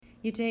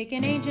You take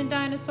an ancient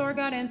dinosaur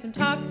god and some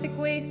toxic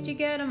waste. You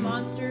get a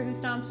monster who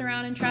stomps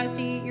around and tries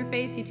to eat your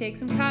face. You take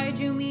some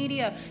kaiju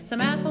media,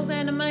 some assholes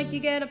and a mic. You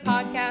get a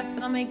podcast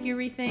that'll make you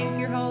rethink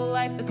your whole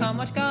life. So come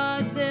watch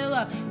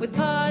Godzilla with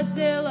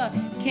Podzilla,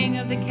 king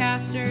of the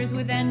casters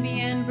with NB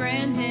and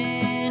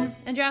Brandon,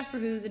 and Jasper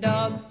who's a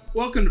dog.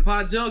 Welcome to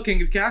Podzilla,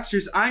 king of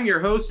casters. I'm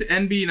your host,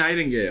 NB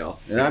Nightingale.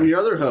 And I'm your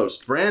other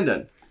host,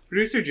 Brandon.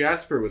 Producer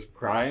Jasper was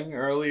crying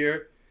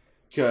earlier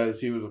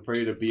because he was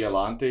afraid of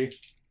Biollante.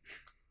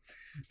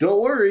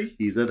 Don't worry,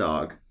 he's a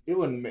dog. It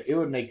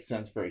would make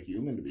sense for a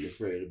human to be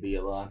afraid of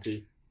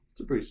Biollante. It's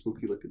a pretty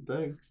spooky looking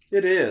thing.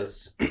 It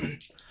is.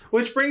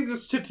 Which brings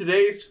us to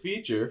today's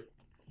feature,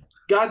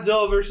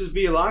 Godzilla vs.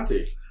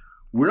 Biollante.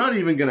 We're not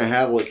even going to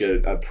have like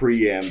a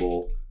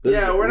preamble.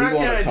 We're not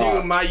going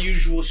to do my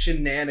usual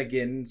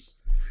shenanigans.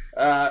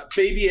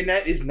 Baby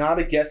Annette is not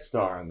a guest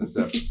star in this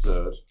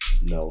episode.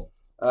 No.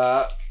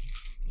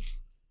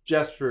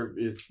 Jasper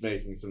is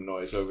making some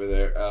noise over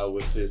there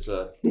with his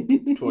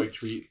toy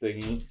treat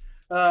thingy.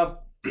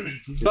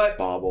 But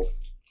bobble.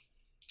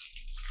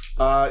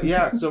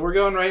 So we're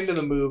going right into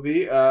the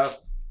movie.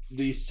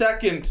 The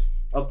second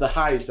of the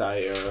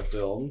Heisei era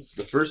films.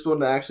 The first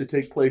one to actually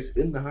take place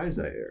in the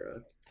Heisei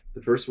era.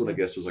 The first one, I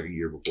guess, was like a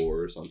year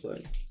before or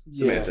something.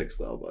 Semantics,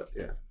 though, but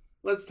yeah.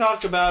 Let's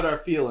talk about our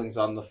feelings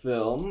on the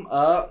film.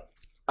 I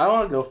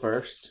want to go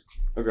first.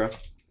 Okay.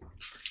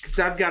 Because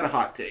I've got a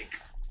hot take.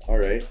 All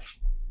right.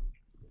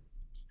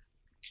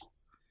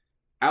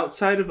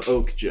 Outside of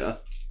Okja,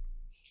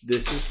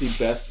 this is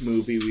the best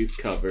movie we've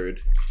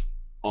covered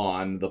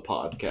on the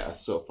podcast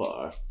so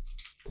far.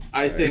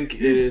 I think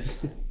it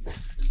is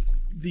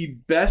the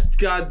best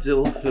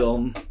Godzilla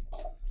film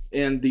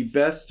and the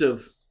best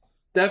of...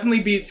 Definitely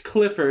beats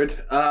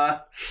Clifford.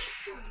 Not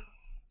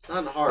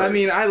hard. I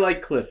mean, I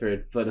like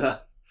Clifford,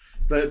 but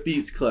it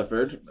beats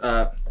Clifford.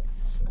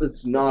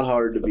 It's not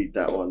hard to beat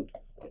that one.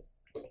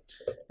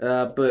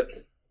 But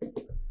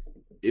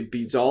it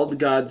beats all the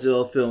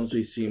Godzilla films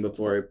we've seen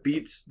before. It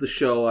beats the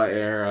Showa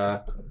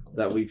era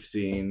that we've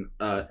seen.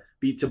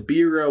 Beats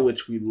Abira,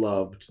 which we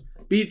loved.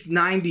 Beats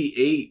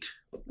 98,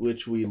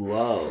 which we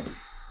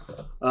love.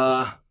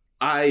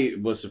 I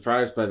was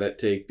surprised by that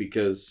take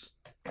because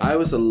I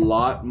was a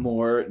lot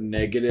more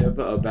negative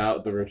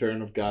about The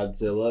Return of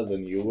Godzilla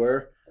than you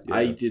were. Yeah.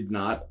 I did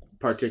not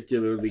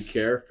particularly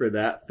care for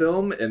that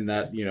film, and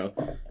that,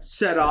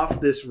 set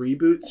off this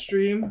reboot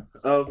stream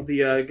of the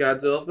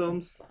Godzilla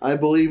films. I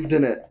believed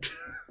in it.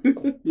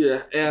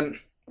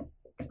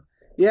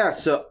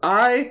 So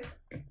I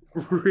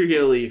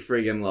really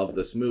friggin' love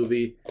this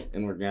movie,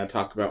 and we're gonna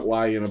talk about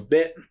why in a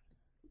bit.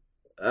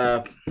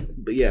 So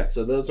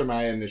those are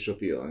my initial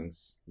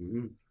feelings.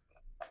 Mm-hmm.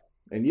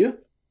 And you?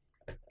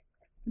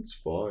 It's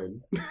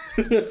fine.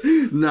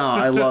 No,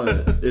 I love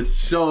it. It's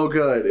so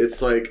good.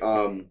 It's like,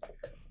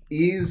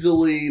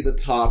 easily the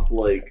top,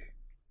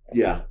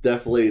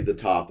 definitely the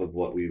top of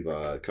what we've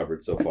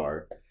covered so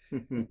far.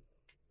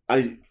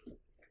 I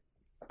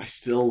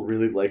still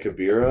really like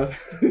Abira.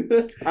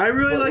 I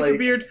really like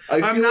Abira.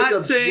 I'm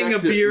not saying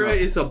Abira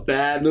is a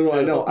bad film.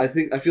 I know. I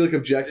feel like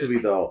objectively,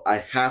 though,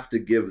 I have to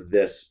give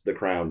this the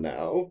crown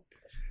now.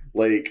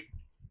 I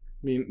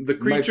mean, the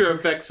creature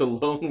effects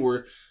alone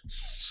were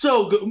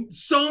so good,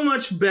 so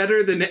much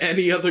better than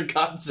any other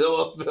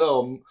Godzilla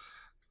film.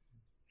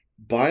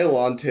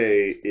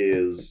 Biollante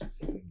is,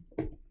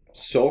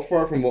 so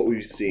far from what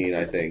we've seen,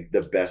 I think,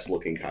 the best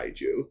looking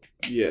kaiju.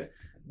 Yeah,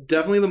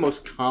 definitely the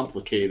most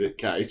complicated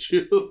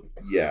kaiju.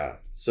 Yeah,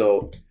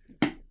 so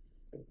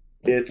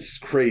it's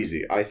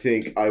crazy. I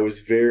think I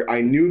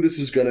knew this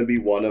was going to be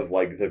one of,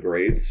 the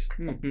greats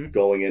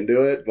going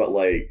into it, but,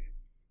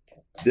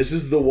 this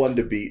is the one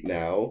to beat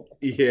now.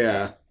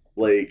 Yeah.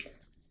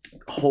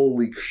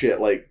 Holy shit,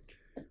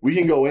 we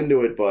can go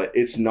into it, but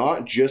it's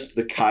not just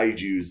the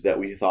kaijus that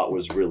we thought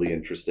was really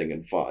interesting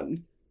and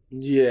fun.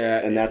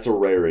 Yeah. And that's a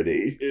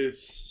rarity.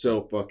 It's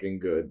so fucking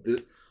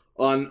good.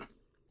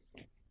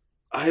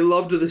 I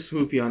loved this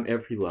movie on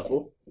every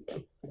level.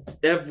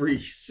 Every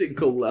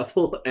single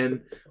level.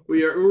 And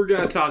we're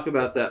going to talk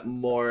about that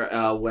more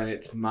when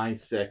it's my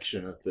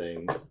section of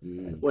things.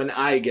 When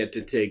I get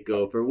to take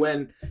over.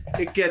 When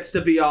it gets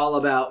to be all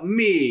about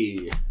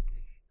me.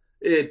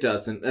 It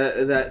doesn't.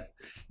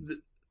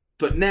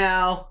 But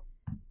now,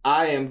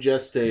 I am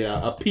just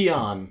a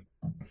peon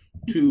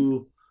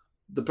to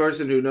the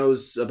person who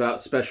knows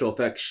about special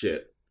effects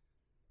shit.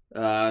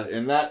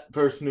 And that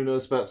person who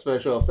knows about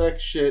special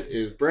effects shit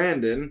is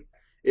Brandon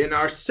in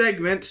our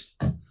segment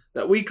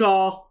that we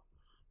call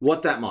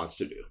What That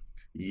Monster Do.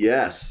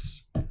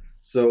 Yes.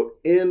 So,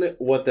 in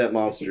What That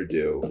Monster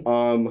Do,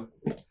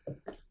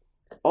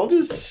 I'll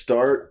just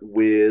start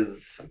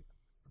with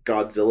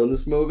Godzilla in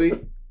this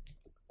movie.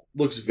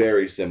 Looks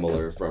very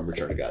similar from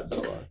Return of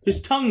Godzilla. His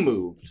tongue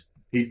moved.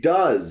 He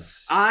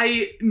does.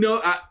 I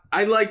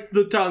liked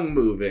the tongue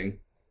moving.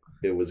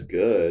 It was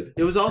good.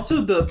 It was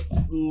also the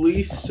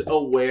least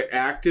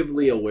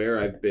actively aware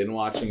I've been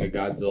watching a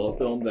Godzilla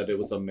film that it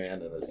was a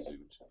man in a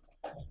suit.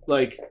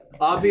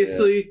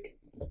 Obviously,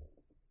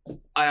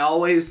 I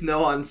always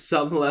know on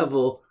some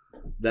level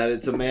that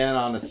it's a man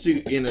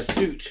in a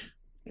suit.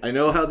 I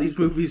know how these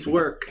movies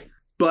work,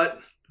 but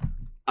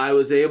I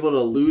was able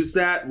to lose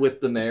that with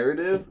the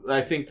narrative.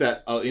 I think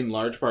that in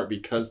large part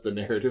because the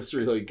narrative's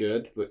really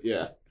good, but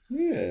yeah.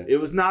 It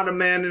was not a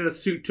man in a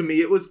suit to me.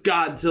 It was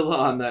Godzilla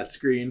on that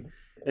screen.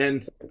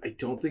 And I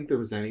don't think there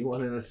was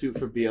anyone in a suit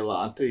for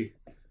Biollante.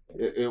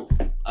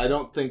 I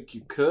don't think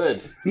you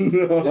could.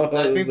 No,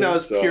 I think that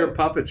was pure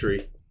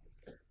puppetry.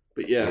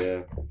 But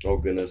yeah. Oh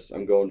goodness,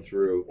 I'm going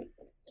through.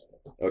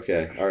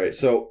 Okay, all right.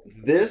 So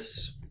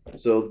this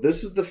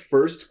is the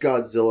first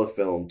Godzilla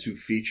film to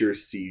feature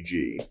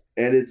CG,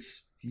 and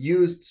it's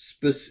used.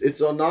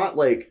 It's not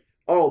like,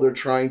 oh, they're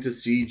trying to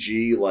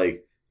CG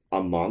like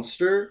a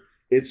monster.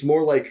 It's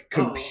more like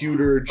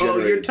computer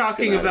generated. Oh, you're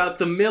talking schematics. about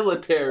the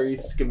military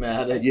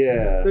schematic.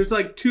 Yeah. There's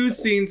like 2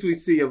 scenes we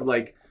see of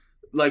like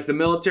the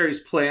military's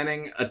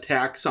planning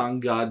attacks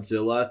on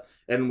Godzilla,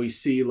 and we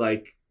see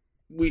like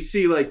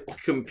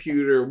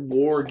computer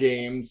war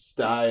game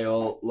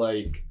style,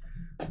 like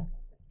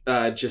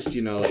just,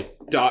 you know, like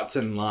dots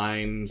and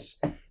lines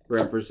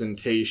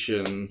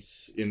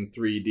representations in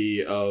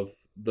 3D of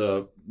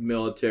the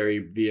military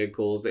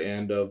vehicles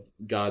and of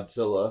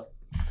Godzilla.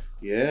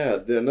 Yeah,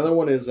 another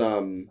one is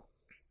I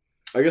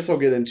guess I'll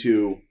get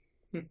into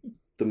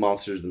the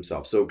monsters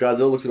themselves. So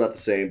Godzilla looks about the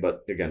same,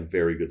 but again,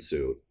 very good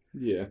suit.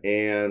 Yeah.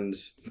 And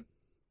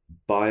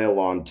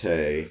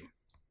Biollante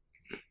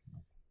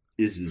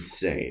is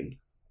insane.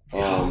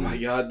 Oh my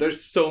god,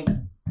 there's so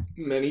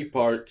many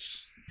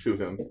parts to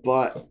him.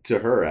 But to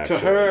her, actually.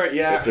 To her,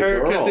 yeah, it's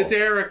her, because girl. it's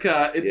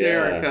Erica. It's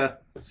Erica.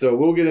 So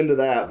we'll get into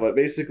that, but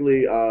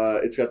basically,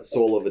 it's got the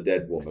soul of a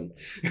dead woman.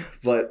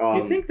 But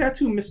you think that's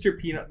who Mr.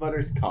 Peanut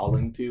Butter's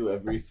calling to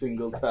every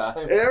single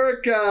time?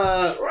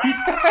 Erica,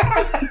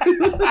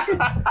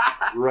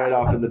 right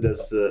off in the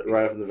distance,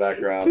 right off in the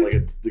background, like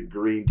it's the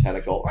green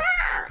tentacle.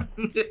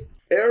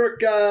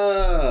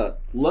 Erica,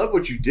 love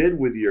what you did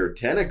with your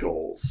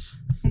tentacles,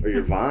 or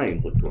your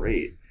vines. Look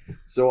great.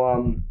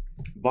 So,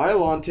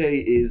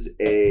 Biollante is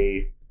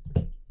a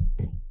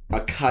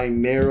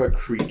chimera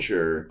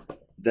creature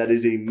that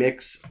is a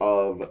mix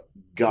of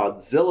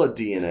Godzilla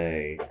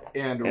DNA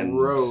and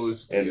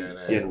Rose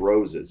DNA. And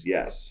roses,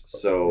 yes.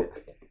 So,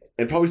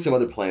 and probably some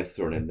other plants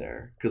thrown in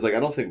there, because like I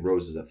don't think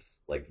roses have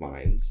like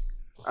vines.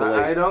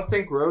 I don't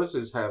think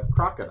roses have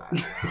crocodile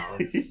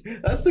mouths.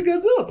 That's the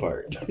Godzilla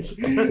part.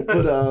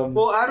 But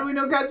well, how do we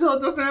know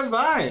Godzilla doesn't have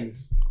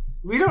vines?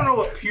 We don't know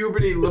what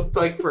puberty looked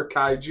like for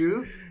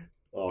kaiju.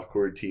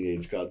 Awkward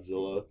teenage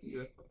Godzilla.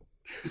 Yeah.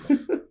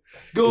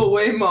 Go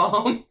away,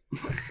 Mom.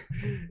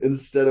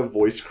 Instead of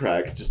voice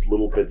cracks, just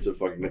little bits of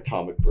fucking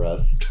atomic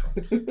breath.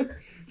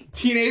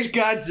 Teenage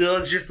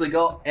Godzilla's just like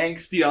all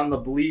angsty on the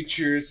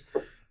bleachers.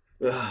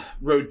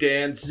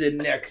 Rodan's sitting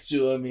next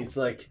to him. He's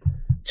like,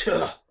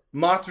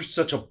 Mothra's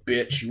such a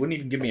bitch. She wouldn't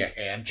even give me a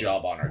hand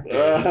job on her day.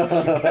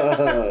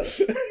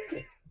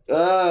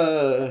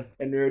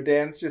 And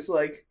Rodan's just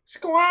like,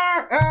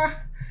 Squawk!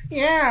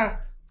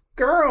 Yeah.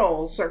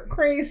 Girls are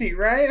crazy,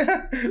 right?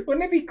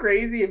 Wouldn't it be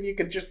crazy if you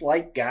could just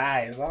like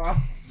guys? Oh,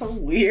 so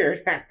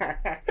weird.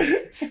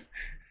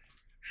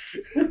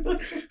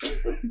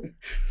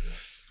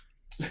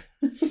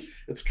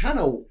 It's kind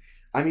of...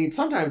 I mean,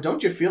 sometimes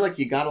don't you feel like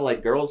you gotta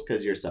like girls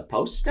because you're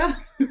supposed to?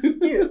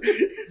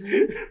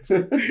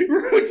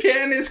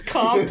 Rodan is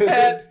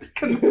compet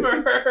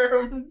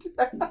confirmed.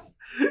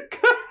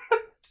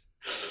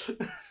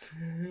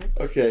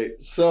 Okay,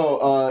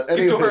 so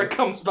anyway. Ghidorah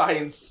comes by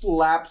and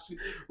slaps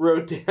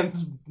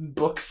Rodan's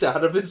books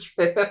out of his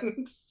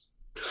hand.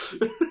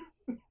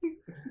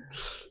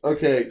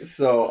 Okay,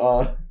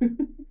 so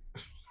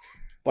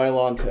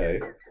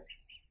Biollante.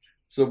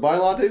 So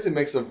Biollante is a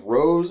mix of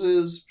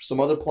roses, some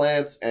other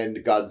plants, and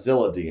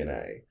Godzilla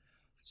DNA.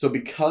 So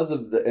because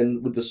of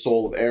and with the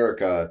soul of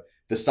Erica,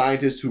 the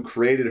scientist who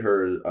created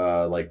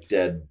her like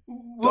dead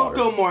We'll daughter.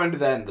 go more into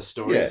that in the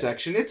story Yeah.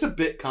 section. It's a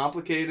bit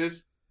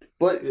complicated.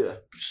 But Yeah.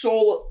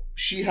 soul,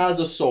 she has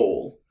a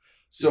soul.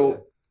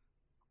 So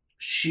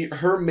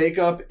her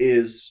makeup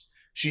is,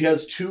 she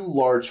has 2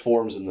 large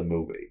forms in the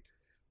movie.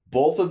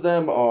 Both of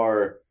them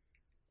are,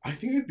 I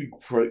think it'd be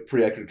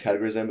pretty accurate to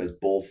categorize them as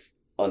both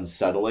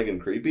unsettling and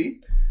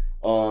creepy.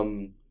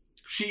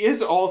 She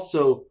is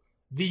also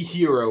the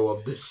hero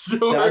of this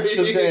story. That's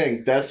the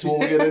thing. That's what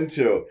we'll get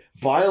into.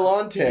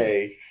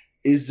 Biollante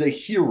is the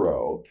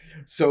hero.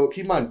 So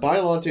keep in mind,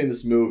 Biollante in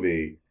this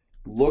movie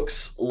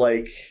looks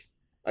like,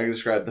 I can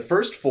describe, the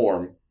first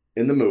form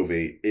in the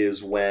movie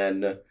is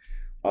when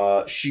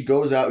she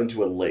goes out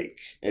into a lake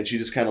and she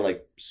just kind of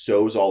like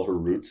sows all her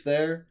roots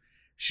there.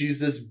 She's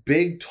this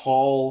big,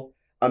 tall,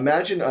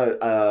 imagine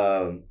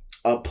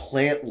a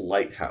plant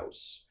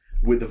lighthouse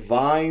with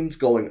vines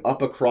going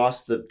up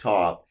across the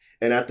top,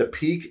 and at the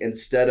peak,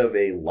 instead of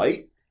a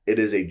light, it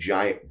is a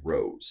giant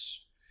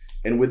rose.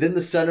 And within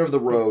the center of the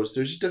rose,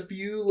 there's just a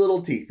few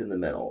little teeth in the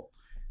middle.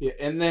 Yeah,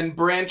 and then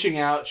branching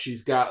out,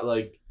 she's got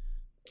like,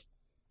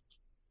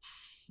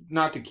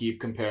 not to keep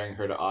comparing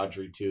her to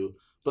Audrey 2,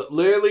 but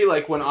literally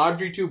like when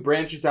Audrey 2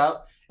 branches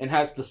out and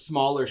has the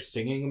smaller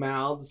singing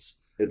mouths,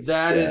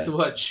 That is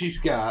what she's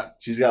got.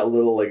 She's got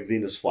little like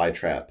Venus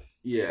flytrap.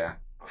 Yeah.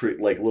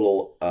 Like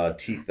little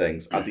teeth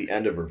things at the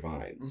end of her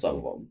vine, some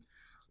of them.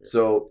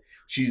 So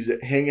she's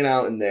hanging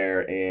out in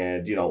there,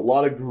 and a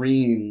lot of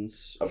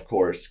greens, of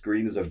course.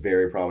 Green is a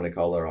very prominent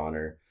color on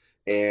her.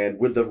 And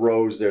with the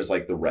rose, there's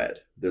like the red.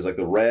 There's like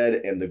the red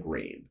and the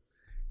green.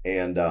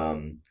 And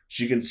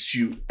she can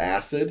shoot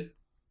acid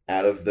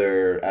out of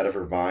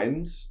her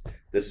vines.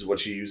 This is what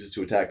she uses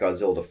to attack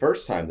Godzilla the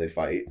first time they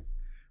fight,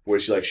 where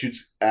she like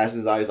shoots acid in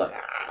his eyes, like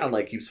and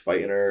like keeps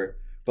fighting her,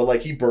 but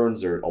like he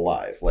burns her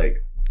alive.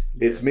 Like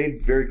it's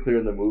made very clear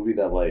in the movie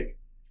that like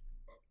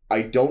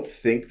I don't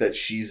think that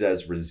she's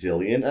as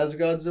resilient as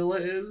Godzilla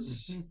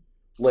is. Mm-hmm.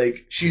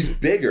 Like she's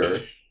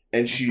bigger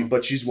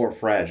but she's more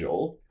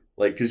fragile.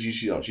 Like because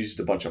she's just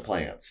a bunch of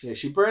plants. Yeah,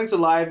 she burns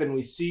alive, and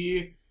we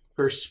see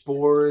her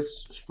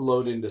spores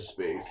float into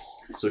space.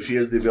 So she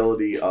has the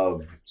ability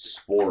of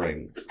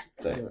sporing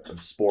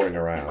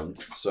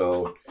around.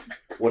 So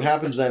what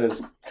happens then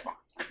is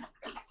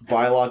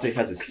Biollante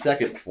has a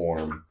second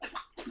form,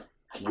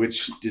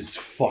 which is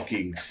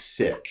fucking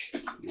sick.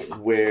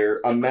 Where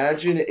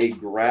imagine a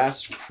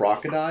grass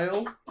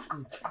crocodile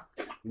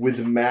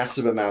with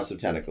massive amounts of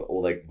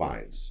tentacle, like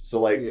vines. So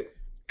like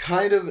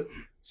kind of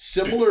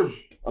similar.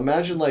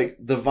 Imagine like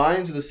the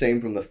vines are the same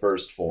from the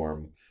first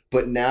form,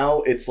 but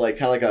now it's like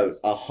kind of like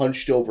a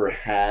hunched over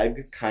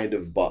hag kind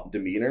of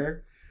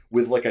demeanor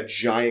with like a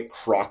giant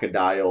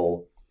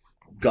crocodile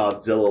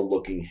Godzilla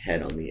looking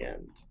head on the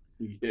end.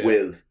 Yeah.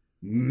 With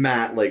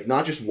like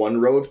not just one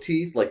row of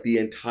teeth, like the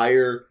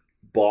entire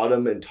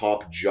bottom and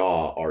top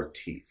jaw are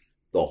teeth.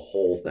 The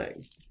whole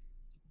thing.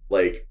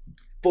 Like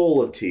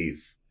full of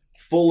teeth,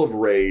 full of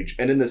rage,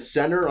 and in the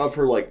center of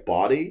her like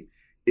body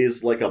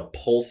is like a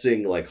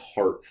pulsing like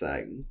heart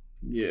thing.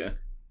 Yeah.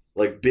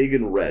 Like big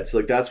and red. So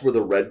like that's where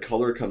the red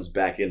color comes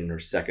back in her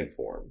second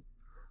form.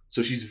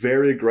 So she's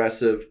very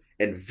aggressive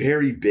and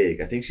very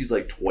big. I think she's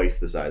like twice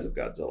the size of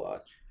Godzilla.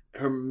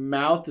 Her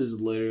mouth is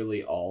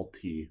literally all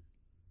teeth.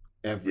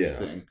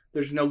 Everything. Yeah.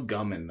 There's no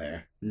gum in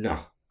there. No.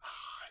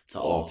 It's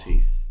all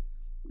teeth.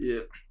 Yeah.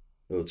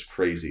 Oh, it's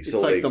crazy. It's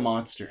so like the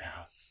Monster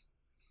House.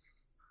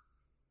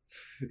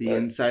 The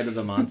inside of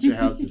the Monster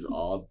House is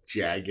all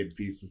jagged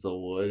pieces of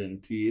wood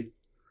and teeth.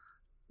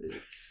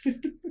 It's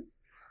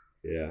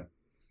yeah.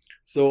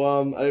 So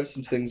I have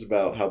some things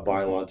about how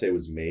Biollante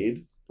was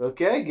made.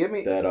 Okay, give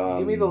me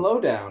the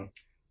lowdown.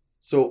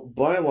 So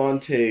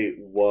Biollante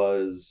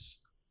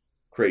was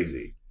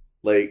crazy.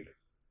 Like,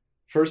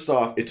 first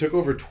off, it took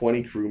over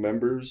 20 crew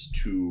members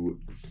to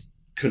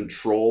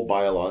control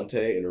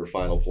Biollante in her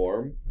final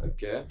form.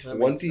 Okay.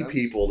 20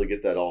 people to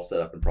get that all set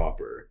up and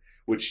proper,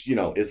 which,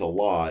 is a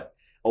lot.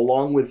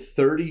 Along with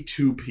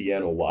 32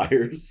 piano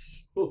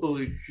wires.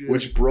 Holy shit.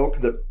 Which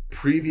broke the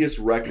previous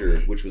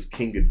record, which was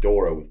King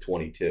Ghidorah with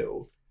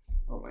 22.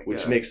 Oh my god.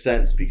 Which makes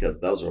sense because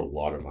those are a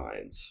lot of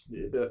vines.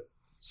 Yeah.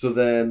 So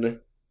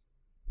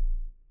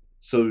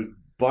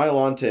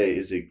Biollante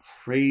is a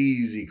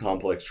crazy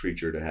complex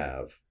creature to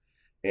have.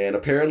 And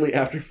apparently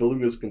after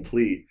filming was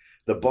complete,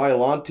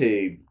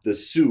 the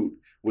suit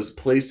was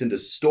placed into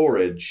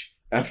storage,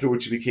 after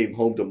which it became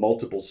home to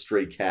multiple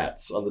stray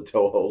cats on the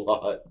Toho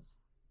lot.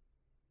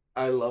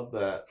 I love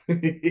that.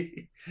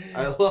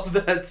 I love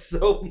that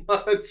so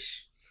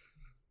much.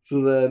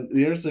 So then the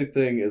interesting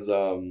thing is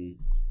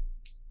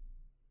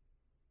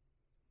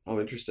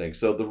interesting.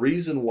 So the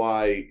reason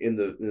why in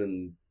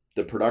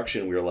the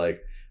production we were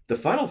like, the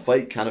final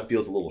fight kind of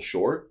feels a little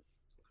short.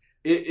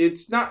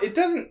 It's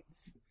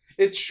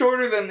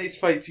shorter than these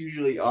fights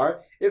usually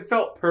are. It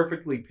felt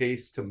perfectly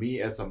paced to me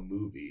as a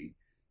movie.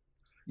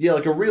 Yeah,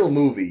 like a real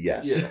movie,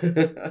 yes.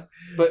 Yeah.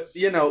 But,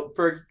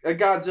 for a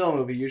Godzilla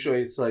movie,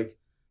 usually it's like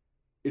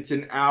it's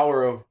an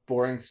hour of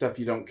boring stuff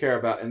you don't care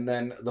about, and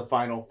then the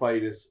final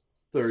fight is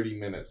 30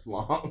 minutes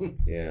long.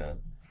 Yeah.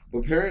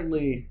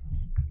 Apparently,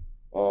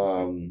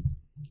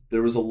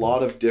 there was a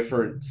lot of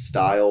different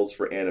styles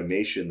for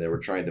animation they were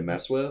trying to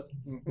mess with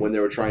when they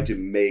were trying to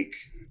make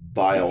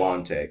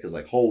Biollante, because,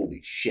 like, holy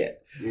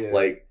shit. Yeah.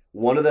 Like,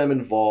 one of them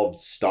involved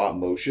stop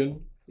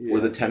motion, where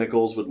the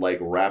tentacles would, like,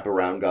 wrap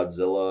around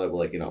Godzilla,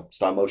 like,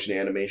 stop motion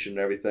animation and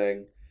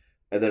everything.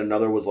 And then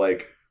another was,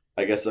 like,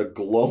 I guess a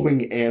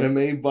glowing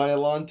anime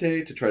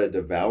Biollante to try to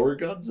devour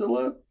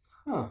Godzilla.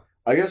 Huh.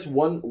 I guess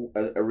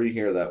I read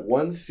here that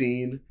one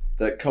scene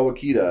that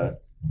Kawakita,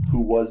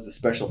 who was the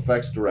special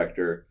effects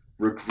director,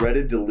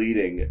 regretted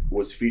deleting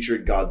was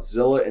featured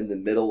Godzilla in the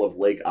middle of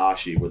Lake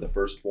Ashi, where the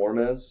first form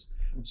is,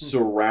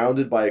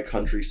 surrounded by a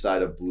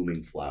countryside of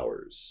blooming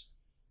flowers.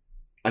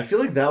 I feel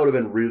like that would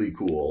have been really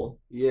cool.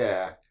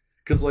 Yeah.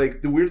 Because,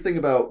 like, the weird thing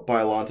about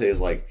Biollante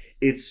is, like,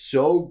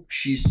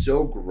 she's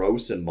so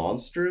gross and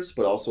monstrous,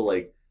 but also,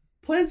 like,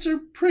 plants are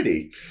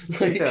pretty.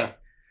 Like, yeah.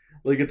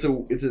 Like, it's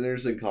an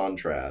interesting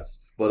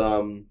contrast. But,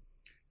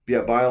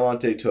 yeah,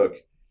 Biollante took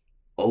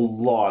a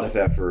lot of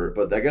effort,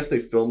 but I guess they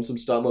filmed some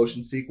stop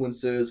motion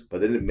sequences,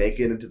 but they didn't make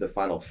it into the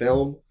final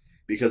film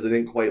because they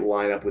didn't quite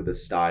line up with the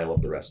style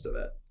of the rest of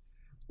it.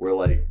 Where,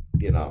 like,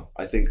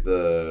 I think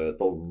the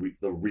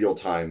real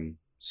time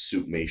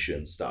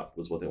suitmation stuff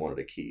was what they wanted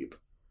to keep.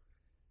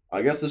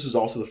 I guess this was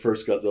also the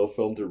first Godzilla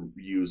film to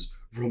use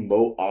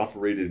remote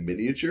operated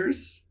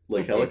miniatures,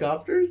 like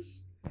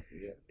helicopters.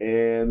 Yeah.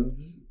 And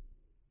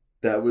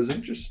that was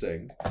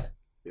interesting.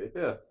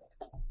 Yeah.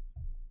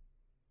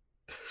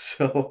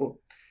 So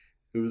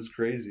it was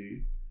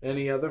crazy.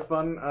 Any other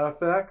fun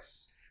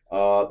facts?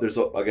 There's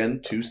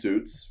again 2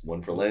 suits,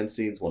 one for land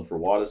scenes, one for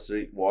water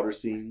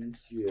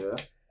scenes. Yeah.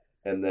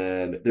 And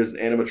then there's an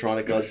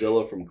animatronic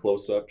Godzilla from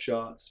close-up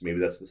shots. Maybe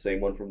that's the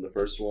same one from the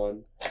first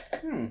one.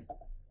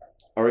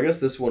 Or I guess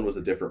this one was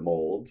a different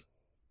mold.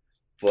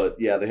 But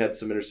yeah, they had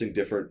some interesting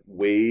different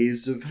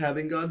ways of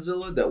having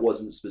Godzilla that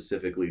wasn't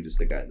specifically just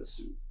the guy in the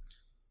suit.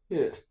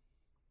 Yeah.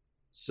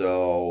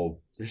 So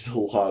there's a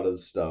lot of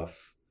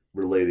stuff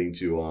relating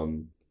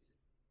to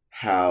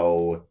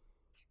how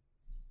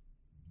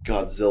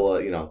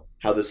Godzilla,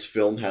 how this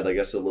film had, I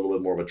guess, a little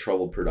bit more of a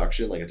troubled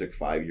production. Like, it took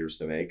 5 years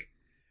to make.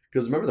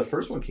 Because remember, the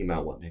first one came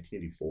out,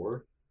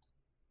 1984?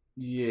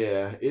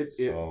 Yeah.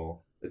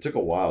 So it took a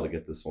while to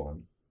get this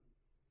one.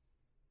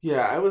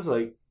 Yeah, I was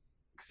like,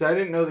 because I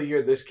didn't know the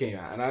year this came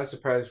out, and I was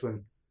surprised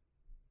when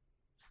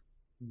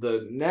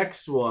the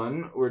next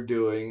one we're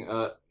doing,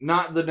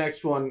 not the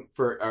next one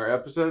for our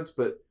episodes,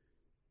 but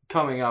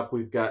coming up,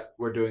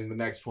 we're doing the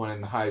next one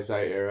in the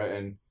Heisei era,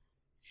 and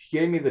he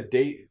gave me the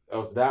date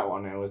of that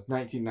one, and it was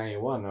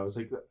 1991. I was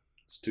like,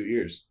 it's 2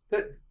 years.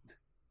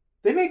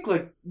 They make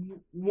like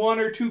 1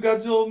 or 2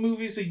 Godzilla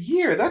movies a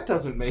year. That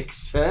doesn't make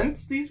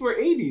sense. These were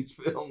 80s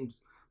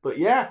films. But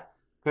yeah,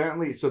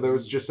 apparently, so there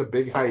was just a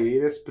big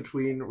hiatus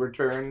between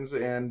Returns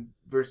and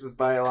versus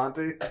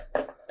Biollante.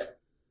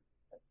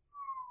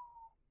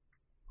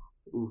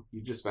 Ooh,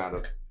 you just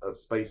found a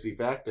spicy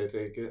fact, I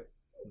take it.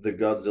 The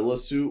Godzilla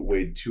suit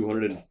weighed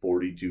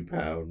 242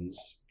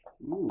 pounds.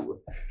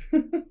 Ooh.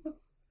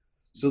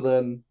 So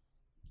then,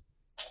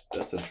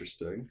 that's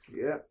interesting.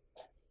 Yeah.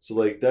 So,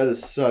 like, that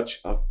is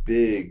such a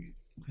big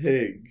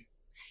thing.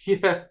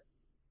 Yeah.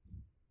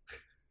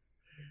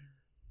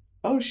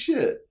 Oh,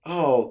 shit.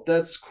 Oh,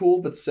 that's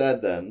cool but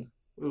sad then.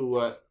 Ooh,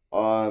 what?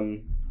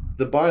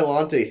 The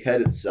Biollante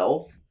head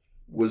itself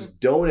was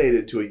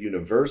donated to a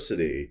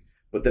university,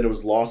 but then it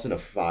was lost in a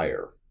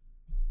fire.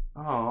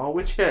 Oh,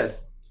 which head?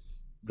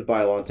 The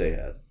Biollante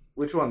head.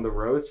 Which one? The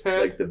rose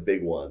head? Like the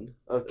big one.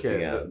 Okay,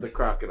 the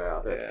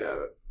crocodile head. Yeah.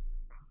 Got it.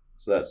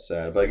 So that's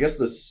sad. But I guess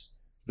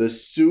the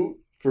suit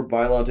for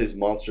Biollante's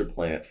monster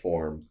plant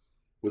form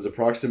was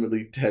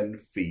approximately 10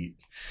 feet.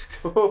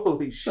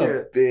 Holy shit.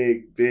 It's a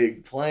big,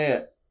 big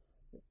plant.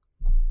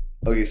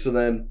 Okay, so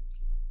then,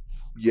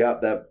 yeah,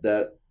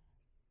 that.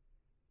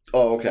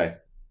 Oh, okay.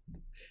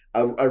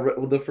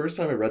 The first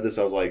time I read this,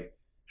 I was like,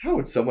 how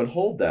would someone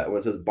hold that? When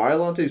it says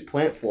Biollante's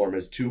plant form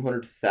is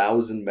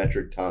 200,000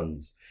 metric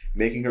tons,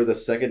 making her the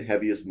second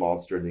heaviest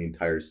monster in the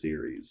entire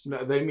series.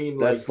 No, they mean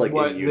that's like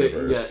what in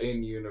universe.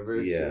 In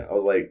universe. Yeah, I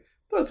was like,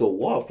 that's a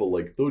lot for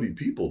like 30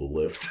 people to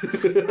lift.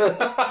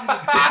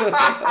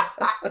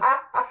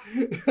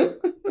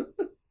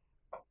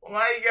 Oh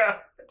my god.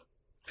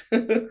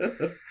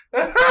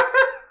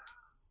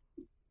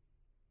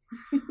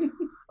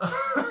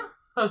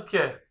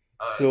 Okay.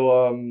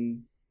 So,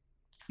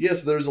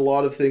 yes, there's a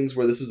lot of things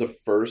where this was a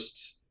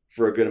first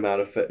for a good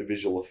amount of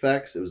visual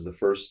effects. It was the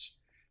first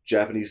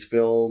Japanese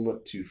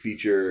film to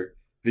feature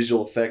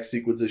visual effects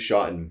sequences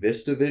shot in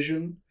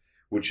VistaVision,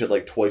 which had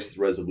like twice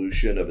the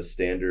resolution of a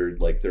standard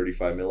like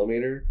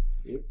 35mm.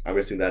 Yep. I'm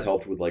guessing that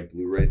helped with like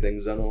Blu-ray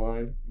things down the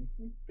line.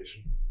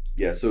 Vision.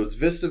 Yeah, so it's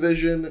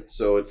VistaVision.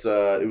 So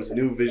it was a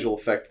new visual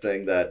effect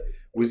thing that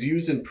was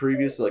used in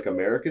previous like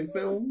American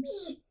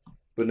films,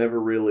 but never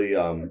really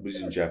was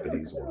used in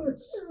Japanese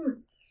ones.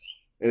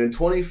 And in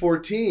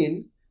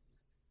 2014,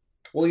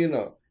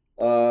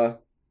 well,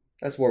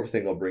 that's more of a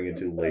thing I'll bring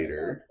into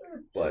later.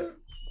 But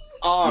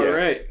all yeah.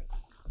 right.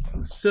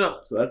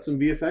 So that's some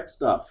VFX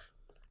stuff.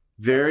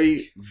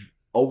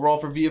 Overall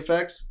for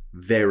VFX,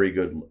 very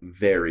good,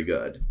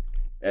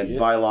 and yeah.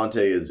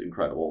 Biollante is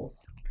incredible.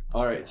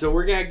 All right, so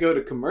we're gonna go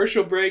to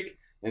commercial break,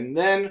 and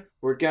then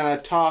we're gonna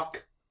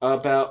talk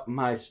about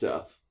my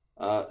stuff.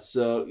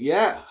 So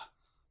yeah,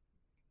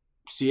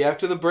 see you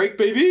after the break,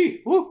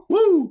 baby. Woo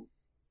woo.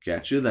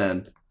 Catch you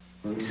then.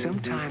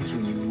 Sometimes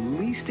when you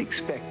least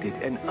expect it,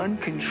 an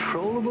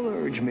uncontrollable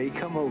urge may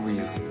come over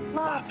you.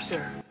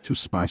 Lobster. To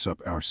spice up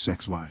our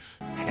sex life.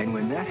 And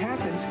when that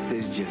happens,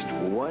 there's just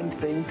one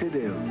thing to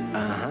do.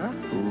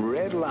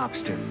 Red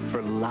Lobster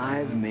for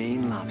live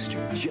Maine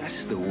lobster.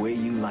 Just the way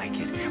you like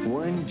it.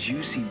 One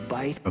juicy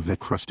bite of that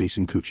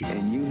crustacean coochie.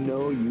 And you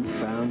know you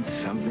found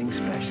something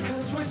special.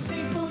 'Cause we're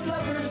seafood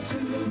lovers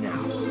too.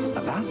 Now,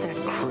 about that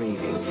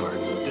craving for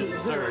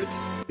dessert.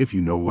 If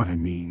you know what I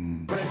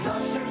mean. Red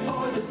Lobster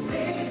for the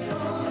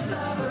seafood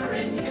lover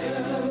in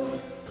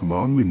you. Come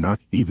on, we're not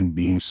even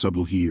being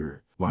subtle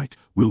here. Like,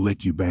 we'll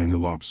let you bang the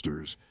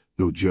lobsters.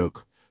 No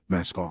joke.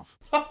 Mask off.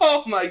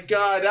 Oh my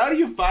god, how do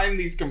you find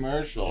these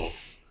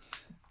commercials?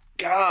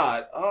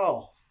 God,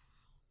 oh.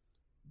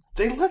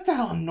 They let that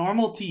on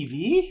normal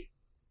TV?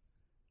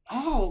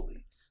 Oh,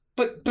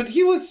 but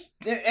he was,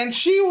 and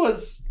she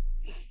was,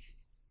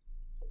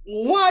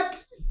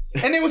 What?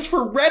 And it was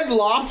for Red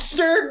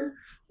Lobster?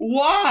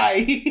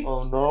 Why?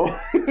 Oh no.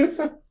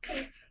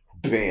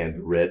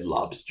 Banned Red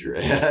Lobster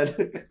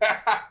ad.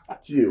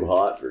 Too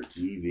hot for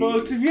TV.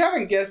 Folks, if you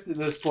haven't guessed at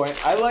this point,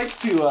 I like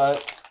to,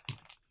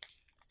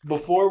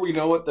 before we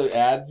know what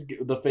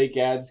the fake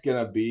ad's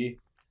gonna be,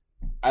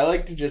 I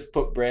like to just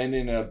put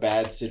Brandon in a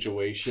bad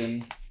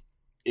situation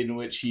in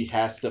which he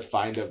has to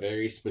find a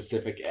very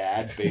specific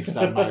ad based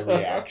on my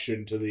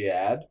reaction to the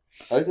ad.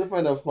 I like to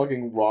find a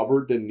fucking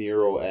Robert De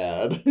Niro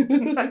ad.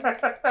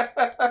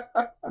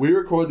 We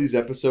record these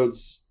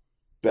episodes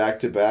back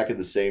to back in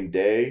the same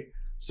day,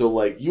 so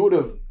like you would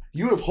have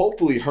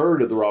hopefully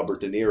heard of the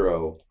Robert De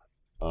Niro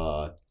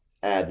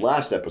ad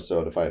last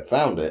episode if I had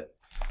found it.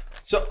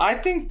 So I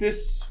think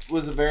this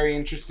was a very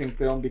interesting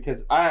film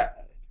because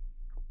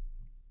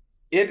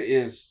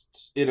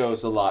it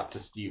owes a lot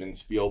to Steven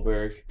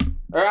Spielberg.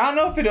 Or I don't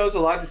know if it owes a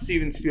lot to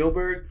Steven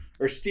Spielberg,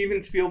 or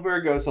Steven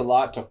Spielberg owes a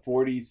lot to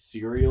 40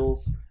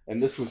 serials,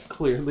 and this was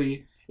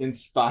clearly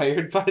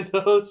inspired by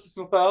those as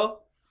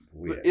well.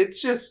 Weird. But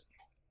it's just,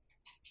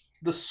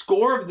 the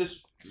score of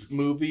this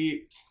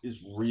movie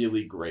is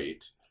really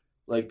great.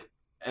 Like,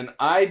 and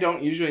I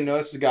don't usually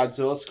notice the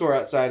Godzilla score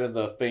outside of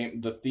the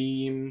famous,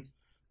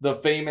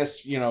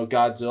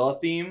 Godzilla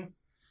theme,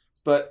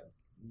 but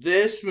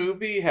this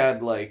movie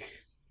had like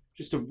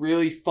just a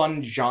really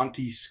fun,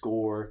 jaunty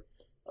score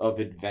of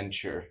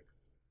adventure.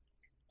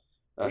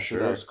 Sure. So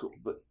that was cool.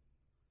 But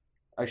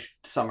I should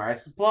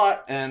summarize the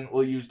plot, and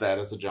we'll use that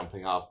as a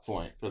jumping off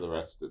point for the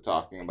rest of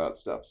talking about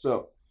stuff.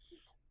 So,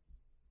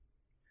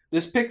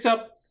 this picks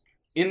up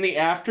in the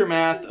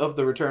aftermath of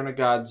the Return of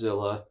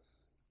Godzilla.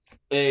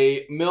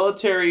 A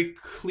military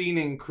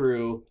cleaning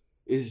crew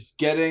is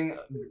getting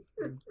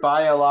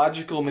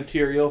biological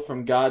material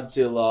from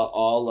Godzilla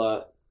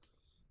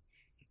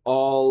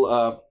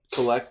all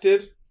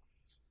collected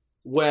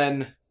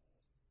when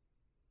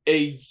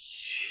a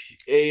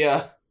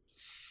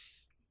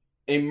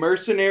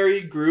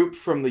mercenary group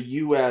from the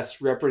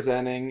U.S.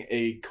 representing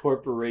a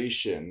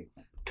corporation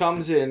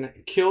comes in,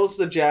 kills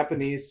the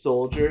Japanese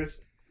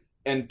soldiers,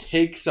 and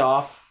takes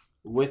off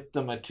with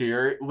the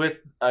material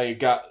with a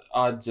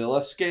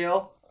Godzilla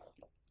scale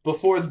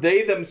before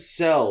they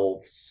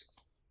themselves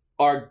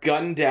are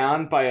gunned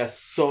down by a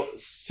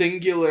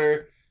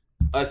singular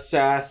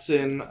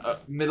assassin,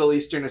 Middle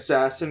Eastern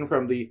assassin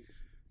from the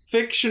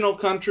fictional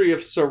country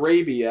of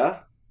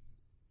Sarabia,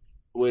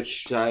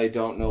 which I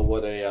don't know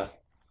what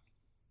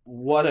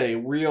a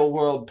real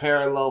world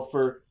parallel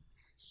for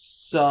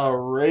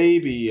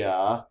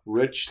Sarabia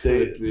Rich,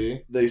 could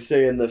be. they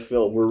say in the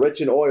film, we're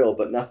rich in oil,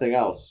 but nothing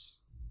else.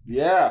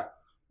 Yeah.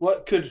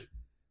 What could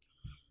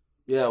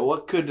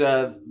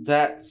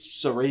that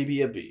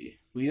Sarabia be?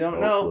 We don't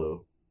know.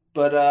 Clue.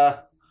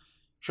 But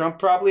Trump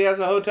probably has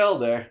a hotel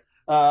there.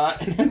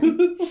 But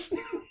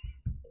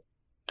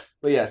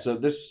yeah, so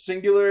this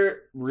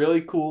singular,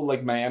 really cool,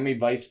 like Miami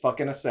Vice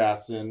fucking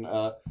assassin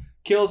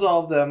kills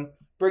all of them,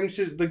 brings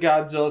the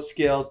Godzilla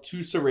scale to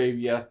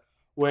Sarabia,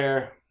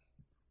 where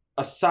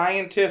a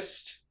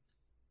scientist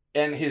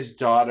and his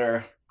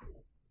daughter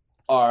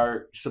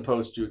are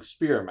supposed to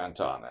experiment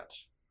on it.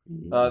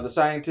 The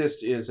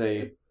scientist is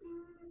a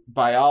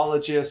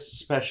biologist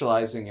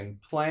specializing in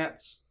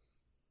plants,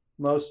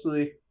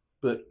 mostly,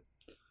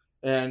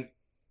 and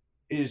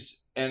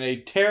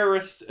a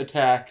terrorist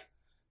attack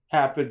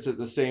happens at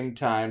the same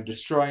time,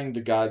 destroying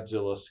the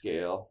Godzilla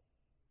scale,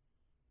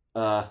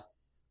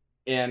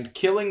 and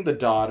killing the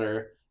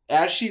daughter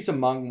as she's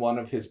among one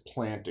of his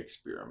plant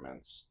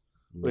experiments,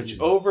 which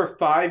over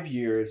 5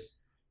 years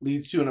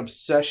leads to an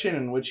obsession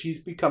in which he's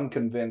become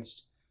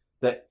convinced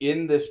that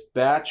in this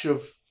batch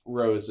of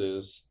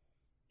roses,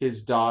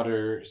 his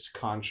daughter's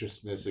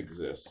consciousness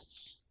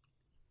exists.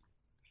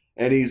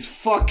 And he's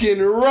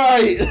fucking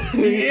right!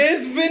 He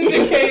is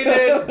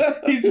vindicated!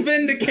 He's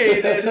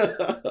vindicated!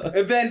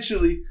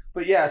 Eventually.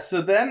 But yeah,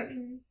 so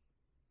then...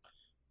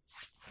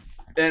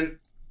 And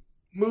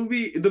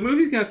the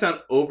movie's gonna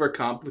sound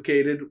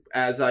overcomplicated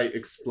as I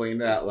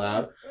explain it out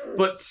loud,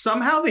 but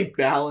somehow they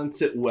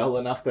balance it well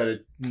enough that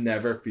it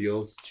never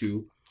feels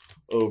too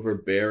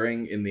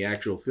overbearing in the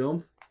actual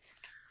film.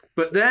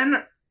 But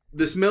then,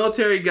 this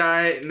military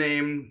guy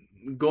named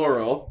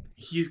Goro,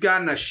 he's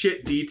gotten a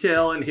shit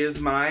detail in his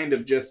mind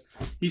of just,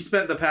 he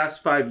spent the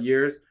past 5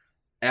 years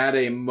at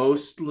a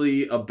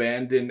mostly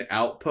abandoned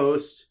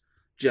outpost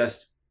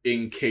just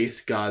in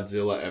case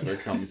Godzilla ever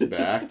comes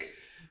back.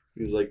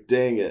 He's like,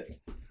 dang it.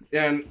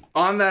 And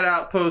on that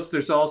outpost,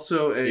 there's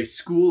also a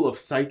school of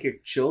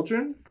psychic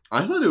children.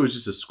 I thought it was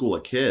just a school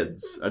of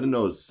kids. I didn't know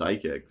it was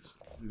psychics.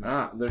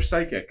 They're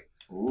psychic.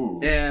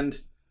 Ooh.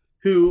 And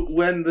who,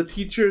 when the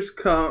teachers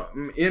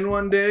come in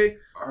one day,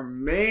 our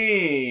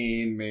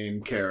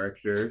main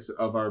characters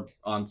of our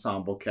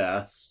ensemble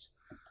cast,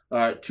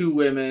 two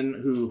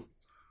women who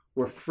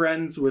were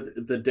friends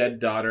with the dead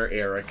daughter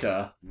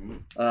Erica,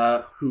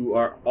 who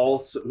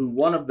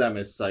one of them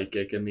is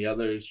psychic and the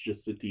other is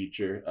just a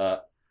teacher.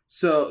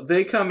 So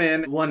they come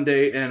in one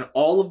day and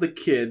all of the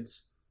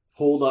kids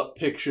hold up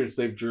pictures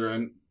they've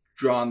drawn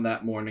drawn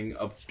that morning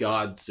of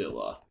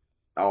Godzilla.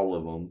 All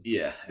of them.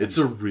 Yeah. It's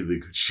a really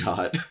good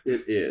shot.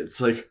 It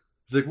is. It's like,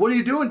 what are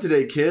you doing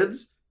today,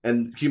 kids?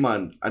 And keep in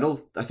mind, I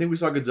think we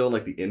saw Godzilla in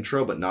like the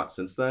intro, but not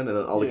since then. And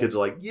then all the kids are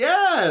like,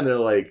 yeah, and they're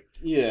like,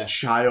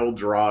 child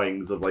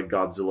drawings of like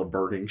Godzilla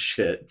burning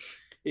shit.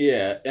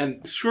 Yeah,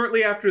 and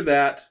shortly after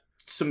that,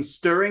 some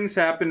stirrings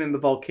happen in the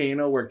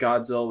volcano where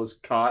Godzilla was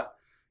caught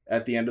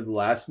at the end of the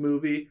last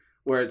movie,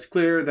 where it's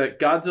clear that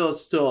Godzilla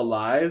is still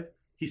alive.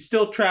 He's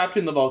still trapped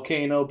in the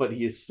volcano, but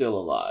he is still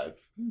alive.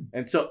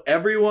 And so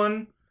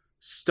everyone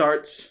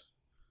starts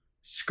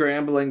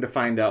scrambling to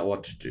find out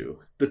what to do.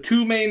 The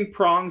two main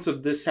prongs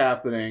of this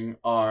happening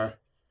are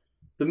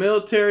the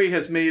military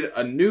has made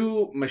a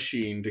new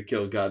machine to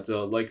kill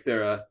Godzilla. Like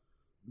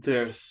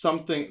they're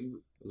something...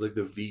 It's like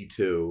the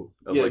V2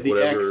 of yeah, like the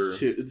whatever.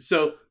 X2.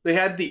 So they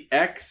had the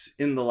X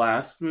in the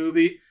last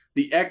movie.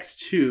 The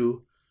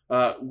X2,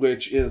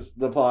 which is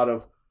the plot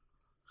of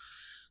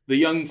the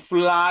young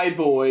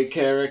Flyboy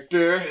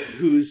character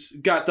who's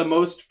got the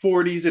most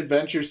 40s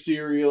adventure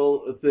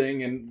serial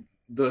thing, and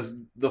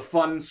the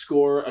fun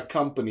score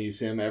accompanies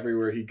him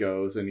everywhere he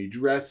goes, and he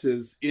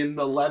dresses in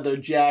the leather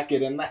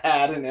jacket and the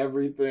hat and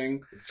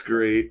everything. It's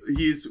great.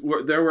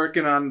 They're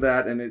working on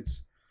that, and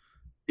it's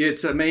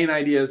a main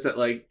idea is that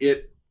like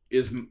it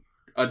is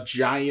a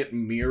giant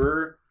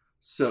mirror,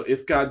 so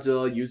if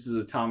Godzilla uses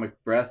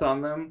atomic breath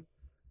on them,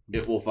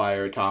 it will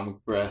fire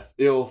atomic breath.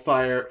 It will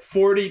fire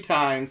 40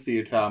 times the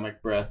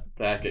atomic breath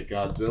back at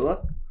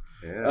Godzilla.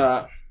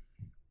 Yeah.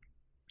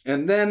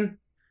 And then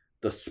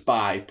the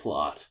spy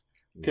plot.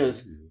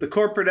 Because the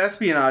corporate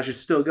espionage is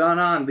still going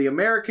on. The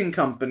American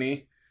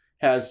company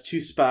has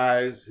two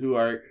spies who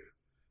are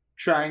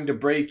trying to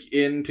break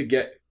in to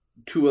get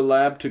to a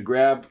lab to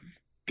grab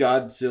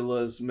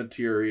Godzilla's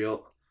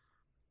material.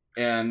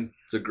 And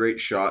it's a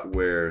great shot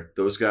where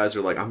those guys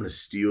are like, I'm going to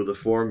steal the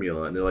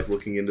formula. And they're like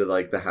looking into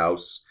like the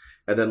house.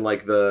 And then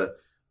like the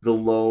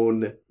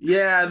lone...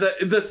 Yeah, the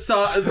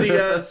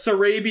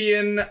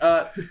Sarabian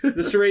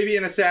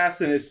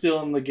assassin is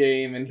still in the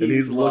game, and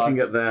he's looking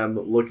at them,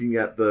 looking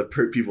at the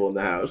people in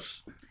the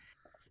house.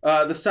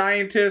 The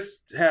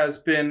scientist has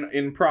been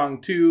in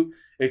prong 2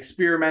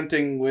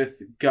 experimenting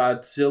with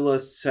Godzilla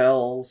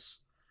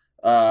cells,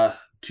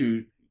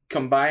 to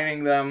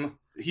combining them.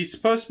 He's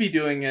supposed to be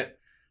doing it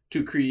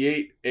to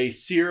create a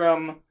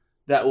serum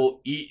that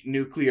will eat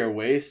nuclear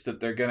waste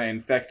that they're going to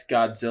infect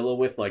Godzilla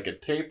with, like a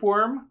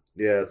tapeworm.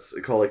 Yeah, it's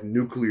called like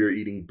nuclear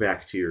eating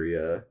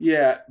bacteria.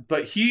 Yeah,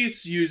 but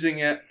he's using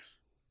it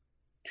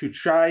to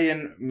try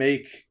and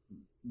make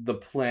the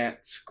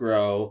plants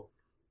grow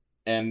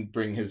and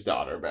bring his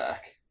daughter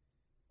back.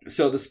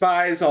 So the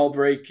spies all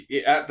break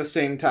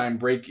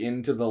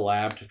into the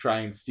lab to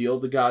try and steal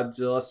the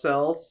Godzilla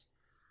cells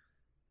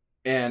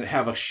and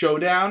have a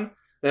showdown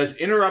that is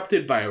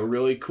interrupted by a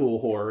really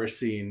cool horror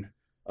scene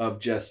of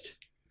just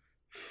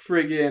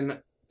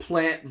friggin'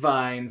 plant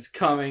vines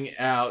coming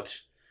out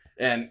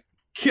and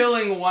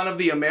killing one of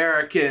the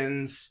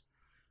Americans,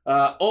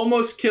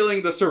 almost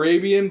killing the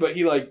Sarabian, but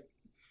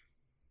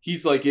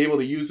he's able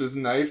to use his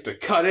knife to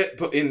cut it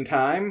in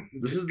time.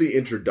 This is the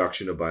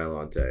introduction of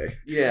Biollante.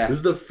 Yeah. This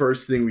is the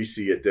first thing we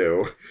see it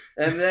do.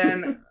 And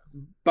then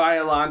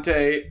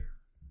Biollante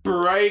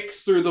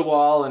breaks through the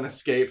wall and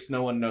escapes,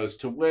 no one knows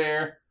to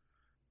where.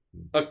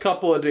 A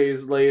couple of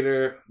days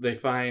later, they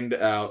find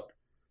out.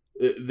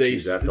 They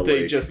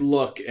just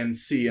look and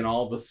see, and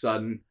all of a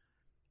sudden,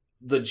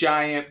 the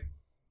giant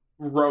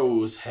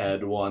rose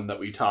head one that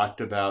we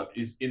talked about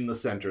is in the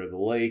center of the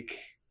lake.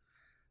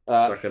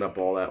 Sucking up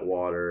all that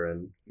water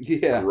and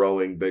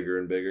growing bigger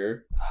and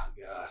bigger. Oh,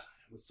 God.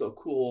 It was so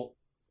cool.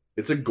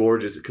 It's a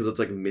gorgeous, because it's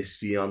like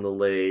misty on the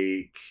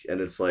lake,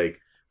 and it's like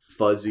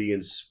fuzzy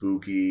and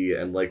spooky,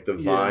 and like the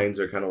vines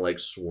are kind of like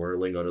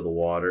swirling under the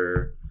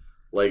water.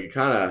 Like,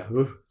 kind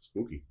of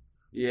spooky.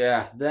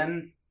 Yeah,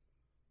 then...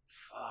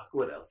 Fuck,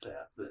 what else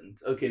happened?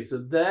 Okay, so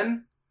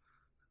then...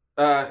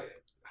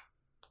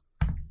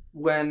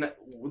 when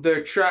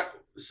they're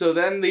so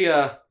then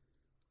the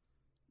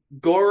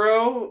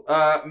Goro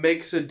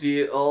makes a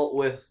deal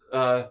with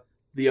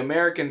the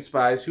American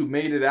spies who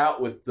made it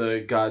out with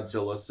the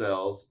Godzilla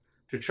cells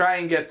to try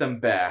and get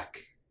them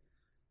back.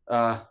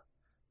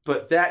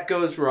 But that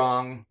goes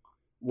wrong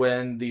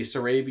when the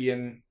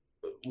Sarabian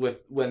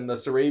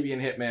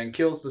hitman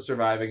kills the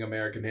surviving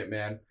American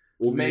hitman.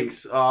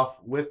 Makes off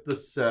with the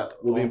cells.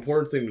 Well, the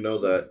important thing to know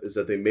is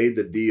that they made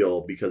the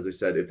deal because they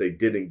said if they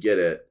didn't get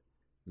it,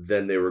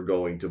 then they were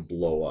going to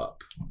blow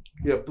up.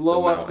 Yeah,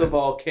 blow up the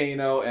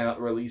volcano and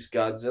release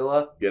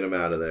Godzilla. Get him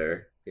out of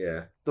there.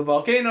 Yeah. The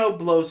volcano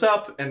blows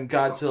up and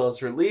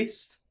Godzilla's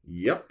released.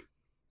 Yep.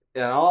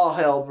 And all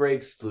hell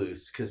breaks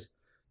loose because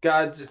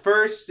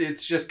first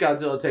it's just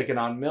Godzilla taking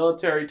on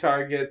military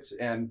targets,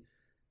 and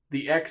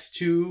the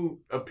X2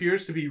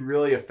 appears to be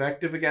really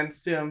effective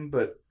against him,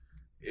 but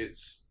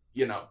it's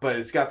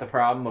got the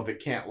problem of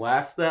it can't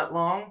last that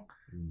long.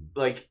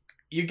 Like,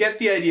 you get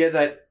the idea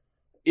that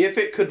if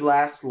it could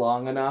last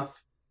long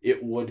enough,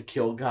 it would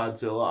kill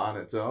Godzilla on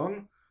its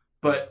own.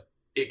 But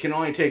it can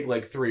only take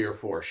like 3 or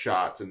 4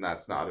 shots, and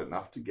that's not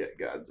enough to get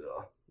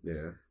Godzilla.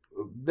 Yeah.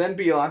 Then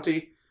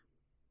Biollante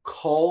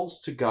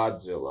calls to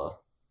Godzilla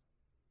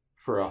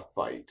for a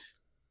fight.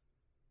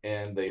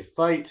 And they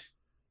fight.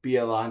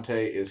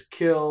 Biollante is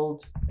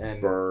killed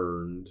and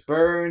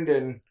burned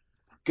and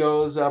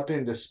goes up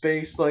into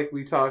space like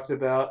we talked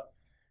about.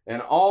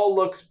 And all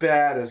looks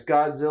bad as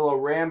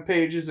Godzilla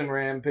rampages and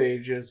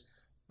rampages.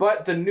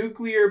 But the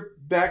nuclear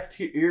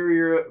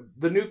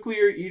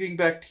eating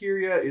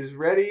bacteria is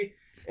ready,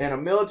 and a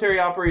military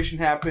operation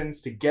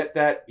happens to get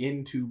that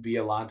into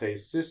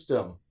Biollante's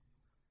system.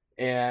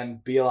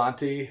 And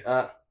Biollante,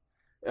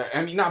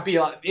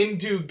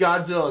 into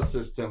Godzilla's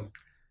system.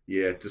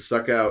 Yeah, to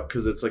suck out,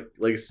 because it's like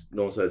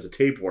no one says, it's a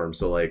tapeworm,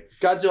 so like...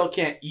 Godzilla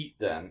can't eat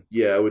then.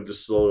 Yeah, it would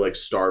just slowly like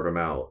starve him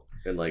out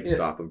and like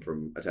stop him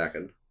from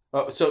attacking.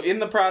 Oh, so in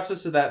the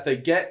process of that, they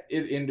get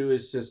it into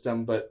his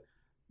system, but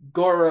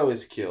Goro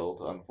is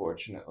killed,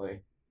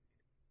 unfortunately.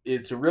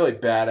 It's a really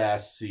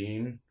badass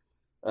scene.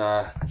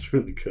 It's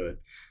really good.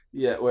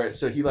 Yeah,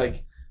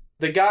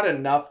 they got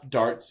enough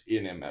darts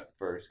in him at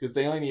first, because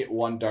they only need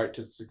 1 dart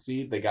to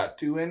succeed. They got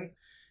 2 in.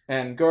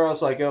 And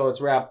Goro's like, oh,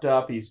 it's wrapped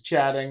up. He's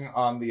chatting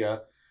on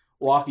the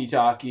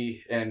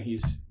walkie-talkie, and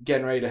he's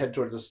getting ready to head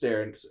towards the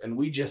stairs. And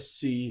we just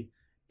see,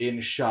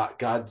 in shot,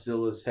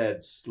 Godzilla's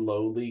head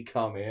slowly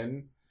come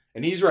in.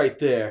 And he's right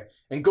there.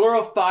 And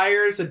Goro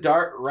fires a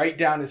dart right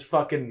down his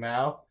fucking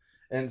mouth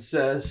and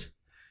says,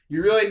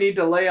 you really need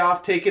to lay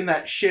off taking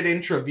that shit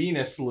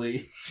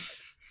intravenously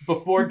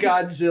before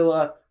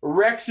Godzilla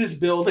wrecks his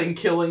building,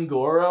 killing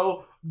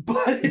Goro.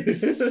 But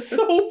it's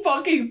so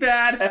fucking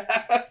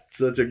badass.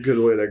 Such a good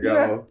way to go.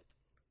 Yeah.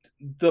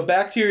 The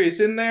bacteria's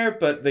in there,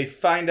 but they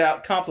find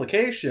out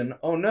complication.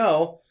 Oh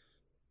no,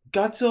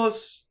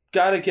 Godzilla's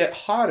got to get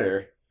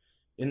hotter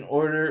in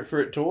order for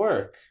it to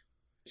work.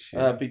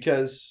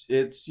 Because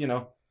it's,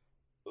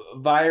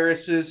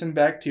 viruses and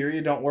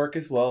bacteria don't work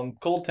as well in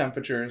cold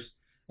temperatures,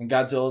 and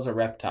Godzilla's a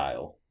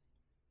reptile.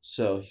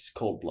 So he's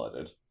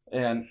cold-blooded.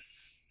 And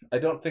I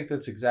don't think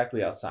that's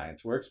exactly how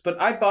science works,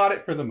 but I bought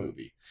it for the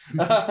movie.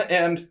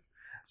 And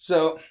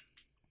so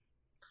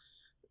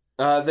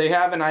they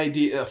have an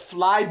idea.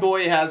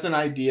 Flyboy has an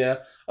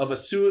idea of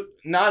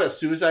not a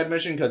suicide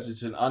mission because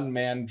it's an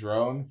unmanned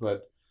drone,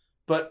 but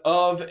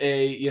of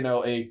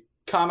a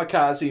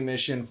kamikaze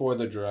mission for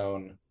the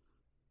drone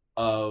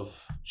of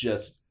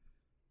just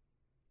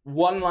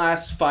one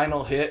last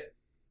final hit,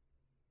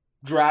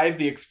 drive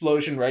the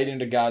explosion right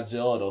into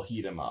Godzilla, it'll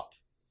heat him up.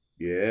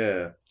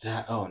 Yeah.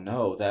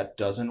 That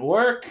doesn't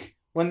work.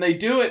 When they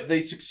do it,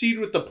 they succeed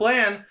with the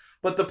plan,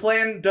 but the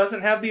plan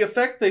doesn't have the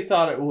effect they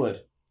thought it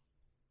would.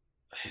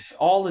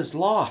 All is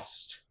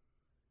lost.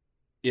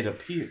 It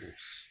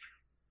appears.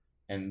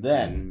 And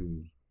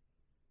then,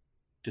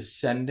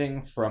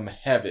 descending from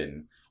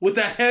heaven, with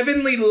a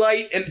heavenly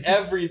light and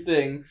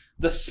everything,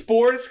 the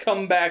spores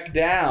come back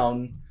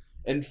down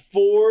and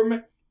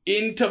form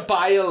into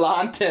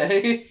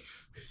Biollante.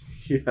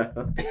 Yeah.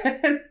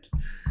 And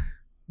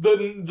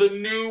the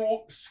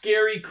new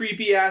scary,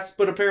 creepy ass,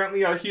 but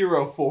apparently our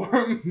hero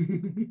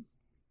form.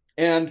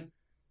 And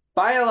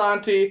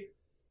Biollante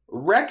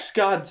wrecks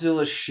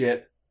Godzilla's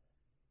shit,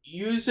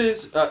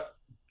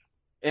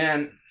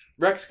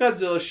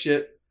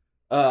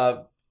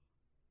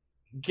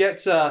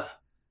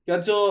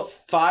 Godzilla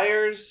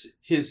fires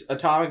his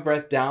atomic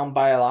breath down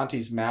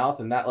Biollante's mouth,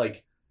 and that,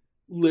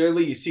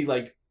 literally you see,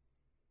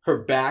 her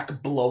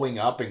back blowing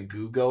up and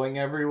goo going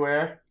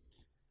everywhere.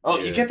 Oh,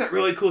 yeah. You get that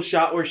really cool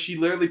shot where she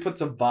literally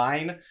puts a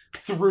vine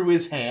through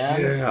his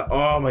hand. Yeah.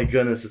 Oh my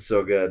goodness, it's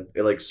so good.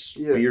 It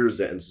spears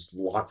it and it's just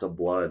lots of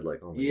blood.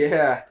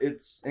 Yeah,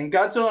 and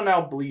Godzilla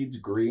now bleeds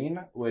green,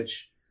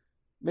 which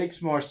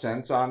makes more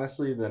sense,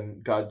 honestly,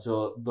 than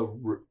Godzilla,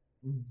 the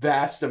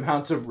vast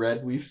amounts of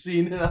red we've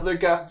seen in other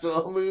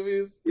Godzilla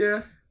movies.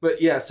 Yeah.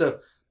 But yeah, so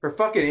her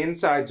fucking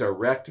insides are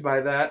wrecked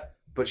by that,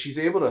 but she's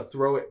able to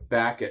throw it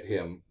back at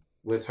him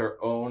with her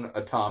own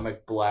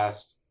atomic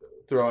blast,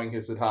 throwing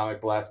his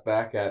atomic blast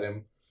back at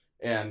him,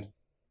 and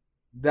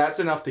that's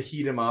enough to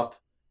heat him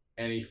up,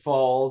 and he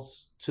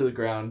falls to the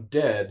ground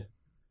dead.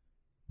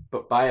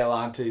 But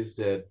Biollante's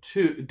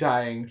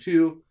dying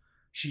too.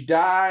 She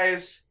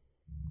dies.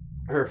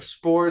 Her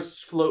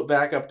spores float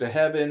back up to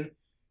heaven.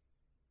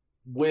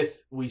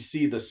 We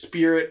see the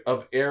spirit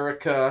of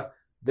Erica.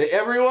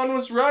 Everyone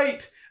was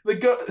right.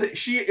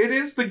 It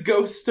is the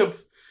ghost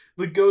of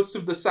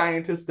the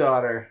scientist's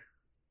daughter.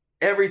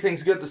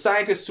 Everything's good. The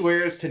scientist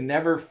swears to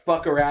never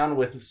fuck around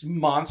with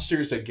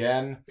monsters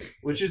again,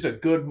 which is a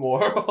good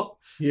moral.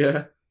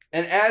 Yeah.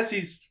 And as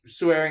he's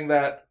swearing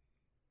that,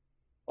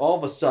 all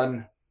of a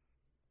sudden,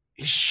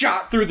 he's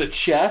shot through the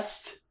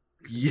chest.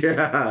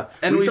 Yeah.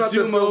 And we thought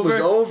zoom the film was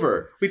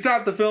over. We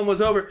thought the film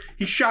was over.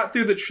 He shot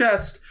through the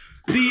chest.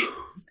 The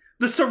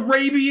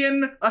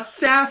Sarabian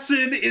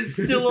assassin is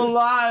still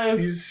alive.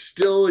 He's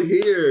still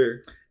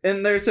here.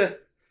 And there's a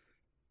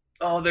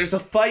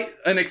fight,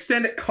 an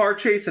extended car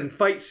chase and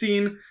fight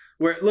scene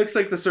where it looks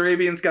like the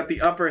Sarabians got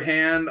the upper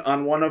hand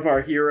on one of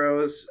our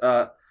heroes.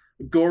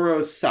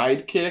 Goro's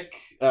sidekick,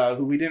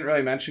 who we didn't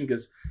really mention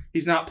because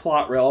he's not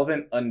plot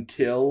relevant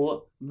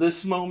until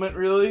this moment,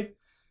 really.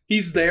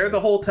 He's there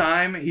the whole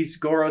time. He's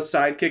Goro's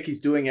sidekick. He's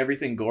doing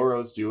everything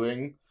Goro's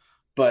doing.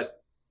 But,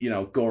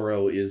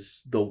 Goro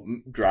is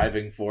the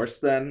driving force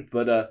then.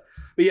 But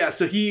yeah,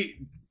 so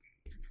he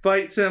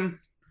fights him.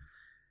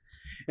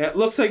 And it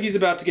looks like he's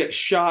about to get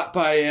shot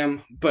by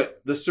him.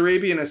 But the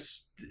Sarabian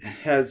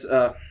has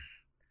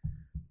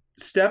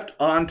stepped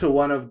onto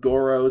one of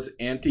Goro's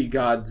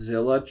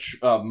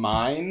anti-Godzilla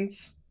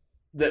mines,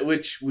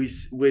 which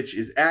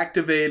is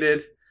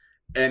activated,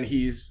 and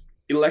he's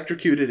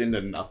electrocuted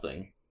into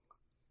nothing.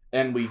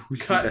 And we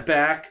cut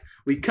back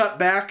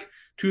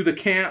to the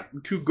camp,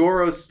 to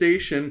Goro's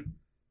station,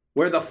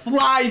 where the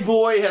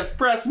Flyboy has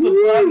pressed the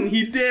button.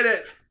 He did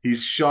it.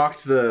 He's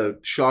shocked the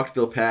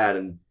pad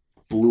and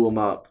blew him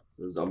up.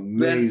 It was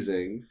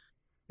amazing. Then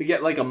we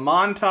get like a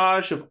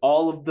montage of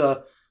all of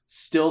the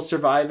still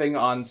surviving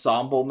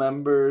ensemble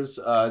members,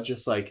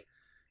 just like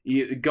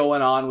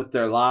going on with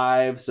their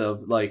lives.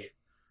 Of like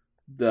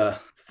the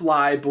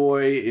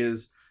Flyboy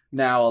is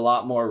now a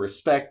lot more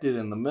respected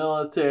in the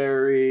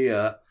military.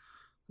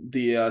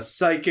 The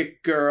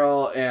psychic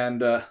girl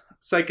and the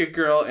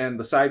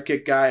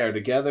sidekick guy are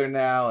together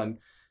now and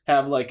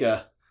have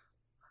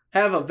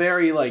a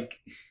very like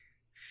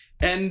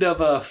end of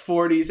a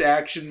 40s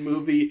action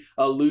movie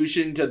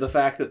allusion to the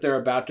fact that they're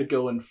about to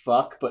go and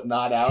fuck, but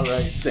not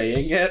outright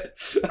saying it.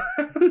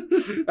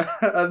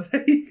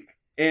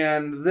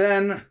 And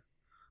then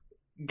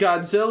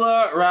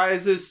Godzilla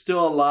rises,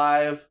 still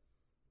alive,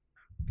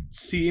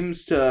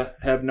 seems to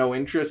have no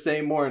interest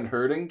anymore in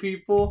hurting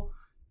people.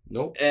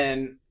 Nope.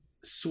 And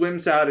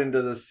swims out into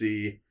the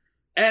sea.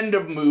 End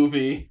of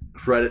movie.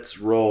 Credits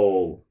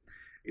roll.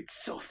 It's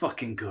so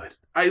fucking good.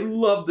 I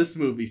love this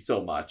movie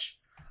so much.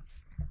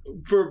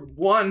 For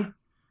one,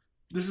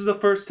 this is the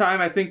first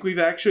time I think we've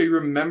actually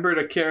remembered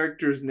a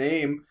character's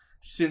name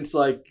since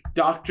like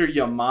Dr.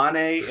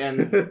 Yamane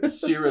and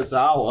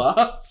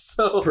Shirazawa.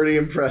 So it's pretty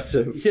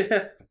impressive.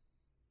 Yeah.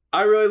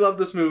 I really love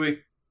this movie.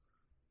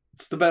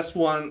 It's the best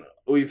one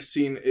we've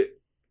seen.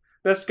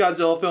 Best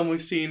Godzilla film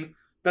we've seen.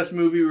 Best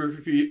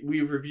movie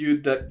we've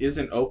reviewed that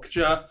isn't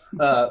Okja.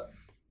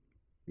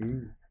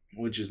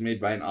 Which is made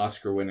by an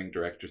Oscar-winning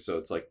director, so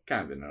it's like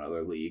kind of in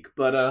another league.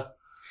 But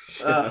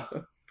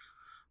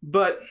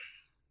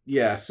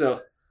yeah,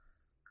 so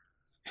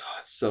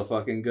it's so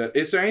fucking good.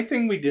 Is there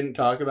anything we didn't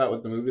talk about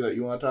with the movie that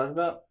you want to talk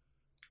about?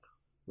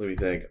 Let me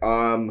think.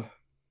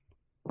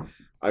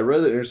 I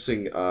read an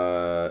interesting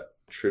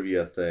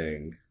trivia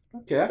thing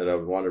that I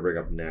would want to bring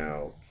up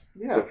now.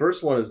 Yeah. So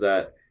first one is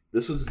that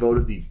this was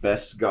voted the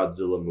best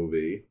Godzilla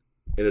movie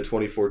in a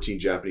 2014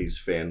 Japanese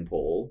fan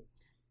poll.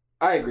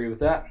 I agree with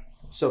that.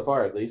 So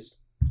far, at least.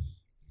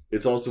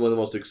 It's also one of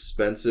the most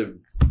expensive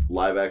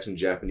live-action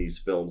Japanese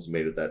films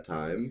made at that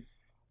time.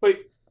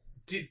 Wait,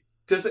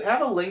 does it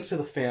have a link to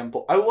the fan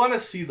poll? I want to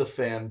see the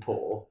fan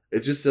poll. It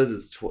just says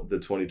it's the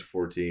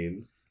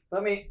 2014. I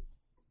mean,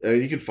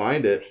 you can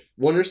find it.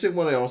 One interesting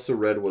one I also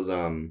read was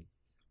the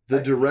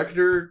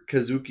director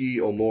Kazuki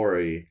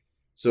Omori.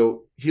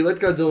 So he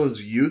liked Godzilla in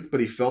his youth, but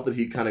he felt that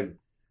he kind of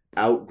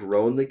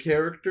outgrown the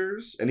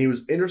characters, and he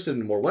was interested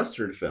in more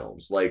Western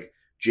films like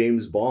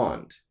James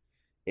Bond.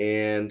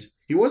 And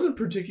he wasn't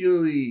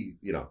particularly,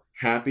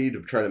 happy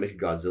to try to make a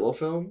Godzilla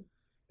film.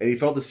 And he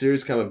felt the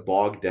series kind of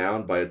bogged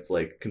down by its,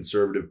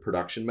 conservative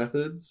production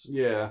methods.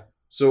 Yeah.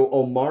 So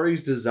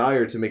Omari's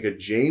desire to make a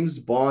James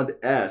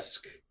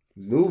Bond-esque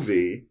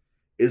movie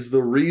is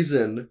the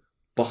reason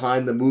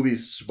behind the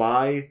movie's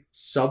spy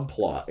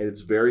subplot and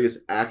its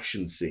various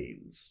action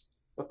scenes.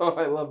 Oh,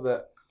 I love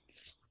that.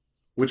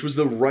 Which was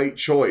the right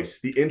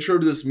choice. The intro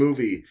to this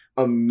movie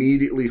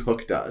immediately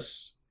hooked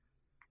us.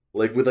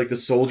 With the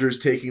soldiers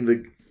taking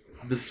the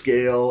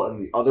scale and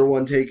the other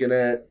one taking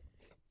it.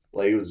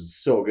 It was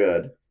so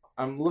good.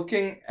 I'm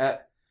looking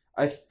at...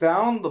 I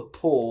found the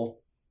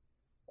poll.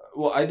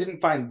 Well, I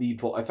didn't find the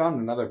poll. I found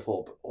another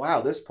poll. But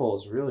wow, this poll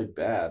is really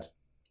bad.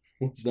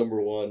 What's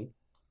number one?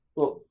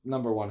 Well,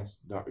 number one is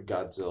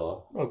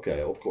Godzilla.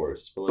 Okay, of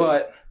course.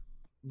 But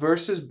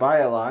versus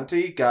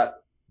Biollante got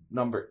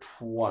number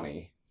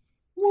 20.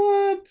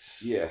 What?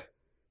 Yeah.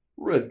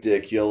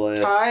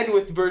 Ridiculous. Tied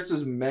with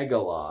versus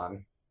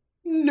Megalon.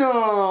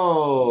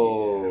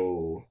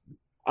 No. Yeah.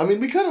 I mean,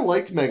 we kind of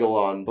liked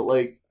Megalon, but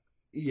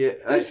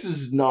this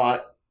is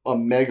not a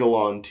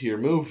Megalon tier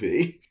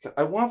movie.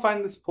 I want to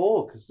find this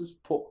poll because this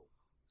poll.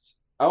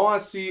 I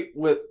want to see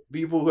what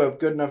people who have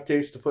good enough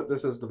taste to put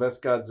this as the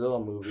best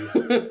Godzilla movie.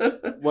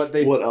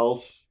 What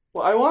else?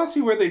 Well, I want to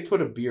see where they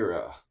put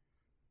Abira,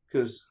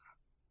 because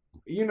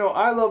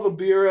I love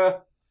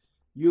Abira.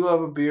 You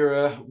love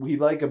Abira. We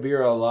like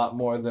Abira a lot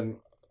more than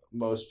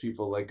most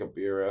people like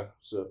Abira.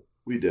 So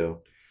we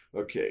do.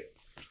 Okay.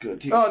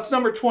 Good. Oh, it's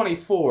number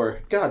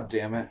 24. God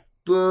damn it.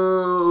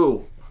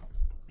 Boo.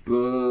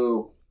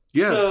 Boo.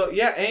 Yeah. So,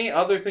 any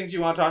other things you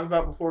want to talk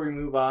about before we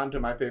move on to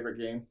my favorite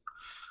game?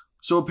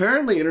 So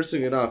apparently,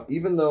 interesting enough,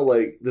 even though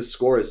the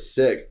score is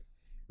sick,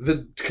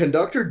 the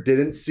conductor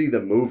didn't see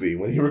the movie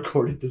when he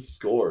recorded the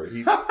score.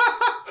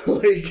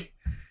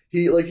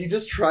 he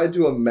just tried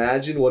to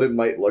imagine what it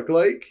might look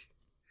like.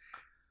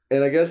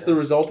 And I guess the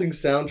resulting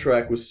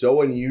soundtrack was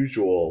so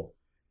unusual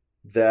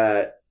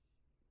that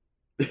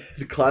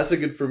the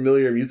classic and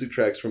familiar music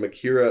tracks from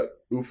Akira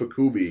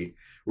Ufukube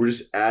were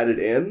just added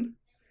in.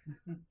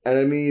 And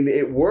I mean,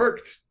 it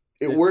worked.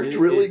 It worked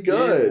really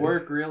good. It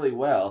worked really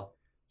well.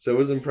 So it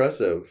was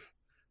impressive.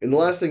 And the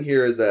last thing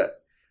here is that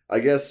I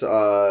guess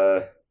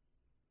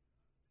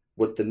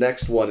with the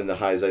next one in the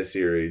Heisei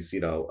series,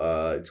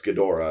 it's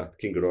Ghidorah,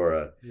 King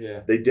Ghidorah.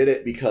 Yeah. They did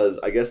it because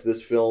I guess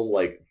this film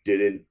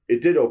did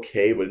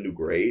okay, but it didn't do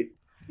great.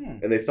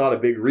 And they thought a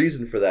big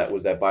reason for that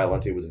was that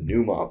Biollante was a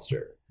new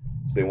monster.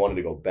 So they wanted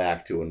to go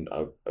back to an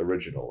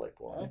original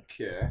one.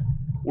 Okay.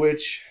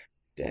 Which,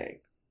 dang.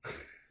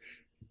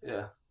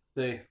 Yeah.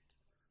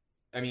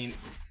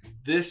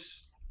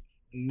 This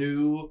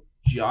new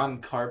John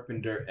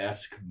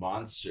Carpenter-esque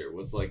monster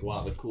was one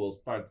of the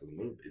coolest parts of the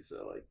movie.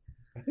 So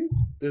I think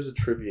there's a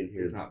trivia in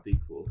here. it's not the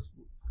coolest.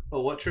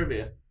 Oh, what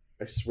trivia?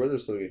 I swear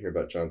there's something in here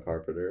about John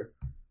Carpenter.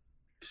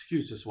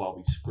 Excuse us while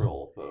we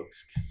scroll,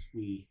 folks, because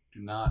we do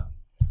not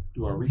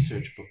do our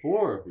research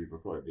before we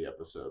record the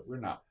episode. We're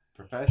not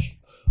professional.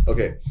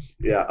 Okay,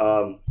 yeah.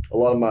 A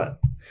lot of my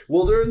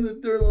during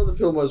a lot of the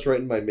film, I was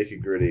writing my Make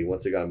It Gritty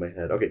once it got in my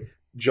head. Okay,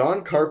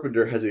 John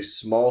Carpenter has a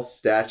small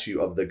statue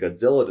of the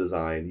Godzilla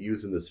design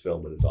used in this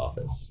film in his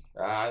office.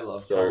 I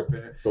love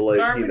Carpenter. So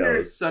Carpenter he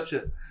is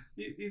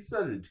he's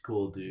such a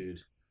cool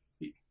dude.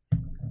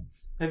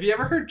 Have you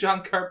ever heard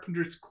John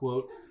Carpenter's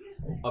quote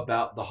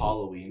about the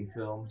Halloween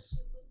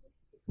films?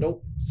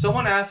 Nope.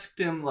 Someone asked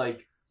him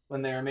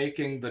when they were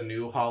making the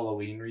new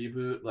Halloween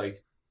reboot,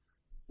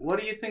 what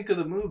do you think of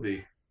the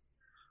movie?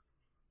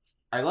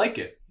 I like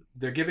it.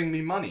 They're giving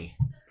me money.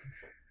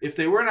 If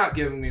they were not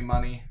giving me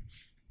money,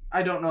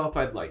 I don't know if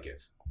I'd like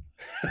it.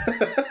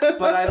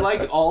 But I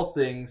like all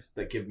things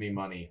that give me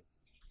money.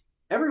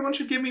 Everyone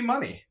should give me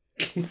money.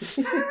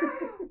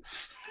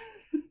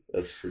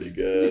 That's pretty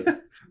good.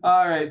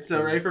 All right,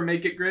 so ready for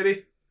Make It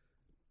Gritty?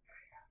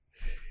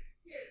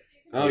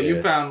 Oh, Yeah.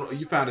 you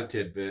found a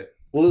tidbit.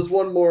 Well, there's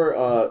one more.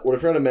 What I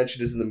forgot to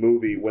mention is in the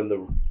movie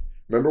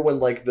remember when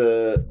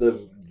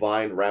the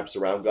vine wraps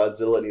around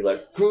Godzilla and he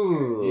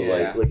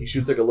Yeah. he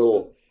shoots a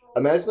little.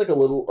 Imagine a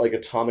little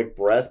atomic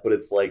breath, but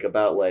it's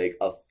about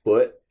a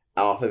foot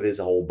off of his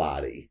whole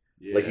body.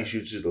 Yeah. He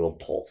shoots just a little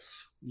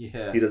pulse.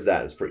 Yeah. He does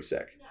that. It's pretty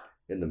sick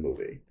in the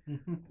movie.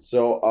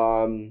 So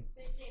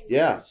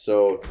yeah.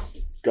 So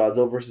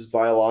Godzilla vs.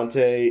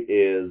 Biollante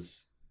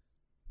is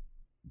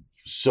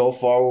so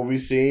far what we've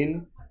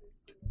seen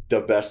the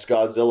best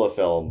Godzilla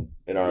film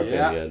in our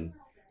opinion.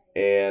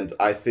 And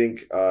I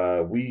think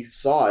we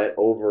saw it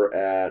over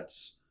at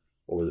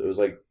it was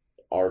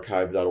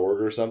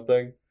archive.org or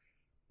something.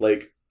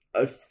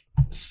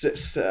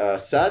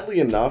 Sadly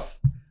enough,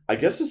 I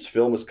guess this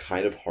film is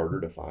kind of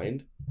harder to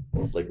find,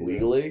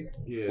 legally.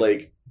 Yeah.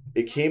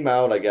 It came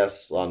out, I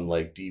guess, on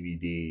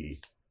DVD,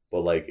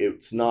 but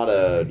it's not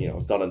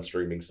it's not on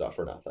streaming stuff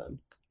or nothing.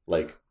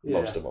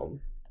 Most of them.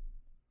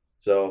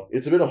 So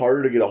it's a bit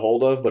harder to get a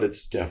hold of, but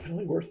it's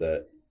definitely worth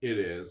it. It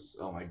is.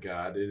 Oh my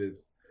god, it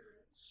is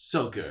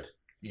so good.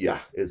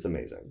 Yeah, it's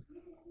amazing.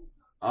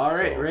 All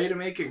right, So- ready to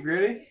make it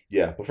gritty?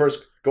 Yeah, but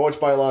first, go watch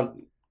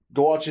Biollante.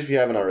 Go watch it if you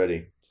haven't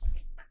already.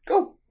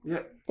 Go.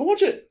 Yeah. Go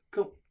watch it.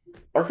 Cool.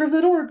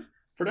 Archive.org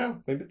for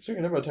now. Maybe it's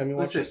taking by the time you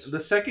watch Listen, it.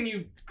 the second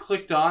you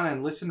clicked on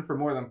and listened for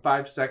more than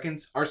 5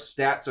 seconds, our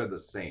stats are the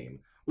same.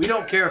 We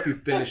don't care if you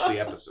finish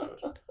the episode.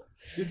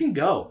 You can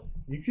go.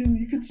 You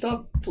can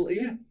stop. You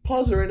can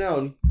pause it right now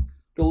and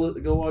go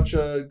watch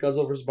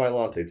Godzilla vs.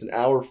 Biollante. It's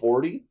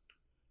 1:40.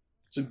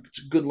 It's a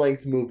good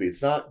length movie.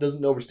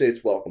 Doesn't overstay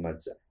its welcome,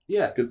 I'd say.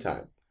 Yeah. Good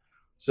time.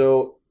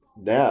 So,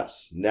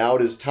 yes, now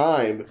it is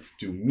time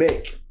to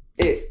make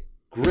it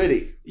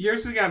gritty.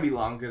 Yours is going to be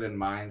longer than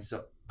mine,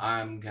 so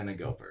I'm going to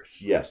go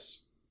first.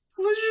 Yes.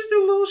 Let's just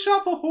do Little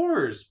Shop of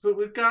Horrors, but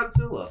with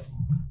Godzilla.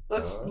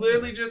 Let's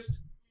literally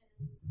just...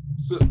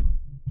 So,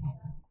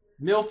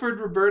 Milford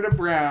Roberta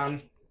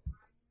Brown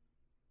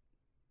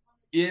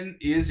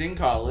is in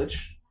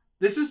college.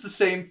 This is the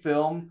same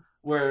film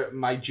where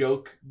my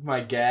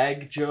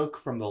gag joke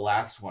from the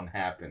last one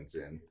happens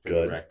in, for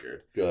the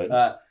record. Good.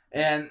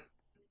 And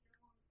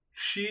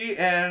she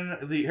and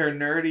her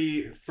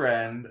nerdy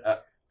friend,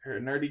 her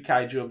nerdy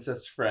kaiju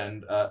obsessed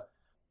friend,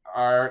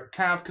 are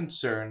kind of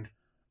concerned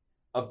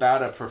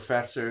about a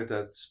professor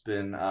that's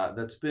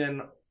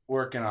been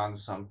working on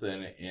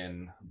something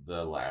in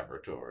the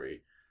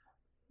laboratory,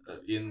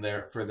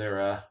 for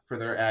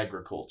their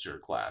agriculture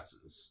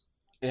classes.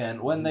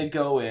 And when they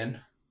go in,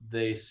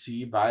 they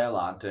see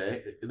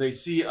Biollante. They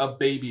see a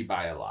baby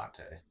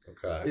Biollante.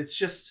 Okay. It's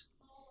just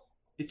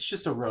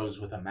a rose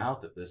with a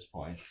mouth at this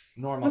point.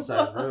 Normal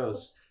sized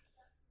rose.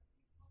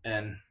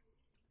 And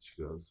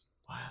She goes,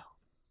 wow.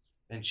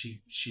 And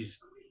she's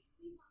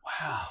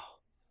wow.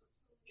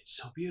 It's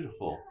so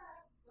beautiful.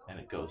 And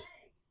it goes,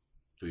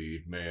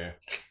 feed me.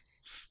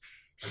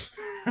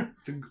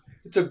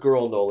 It's a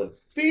girl, Nolan.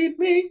 Feed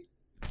me.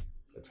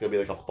 It's gonna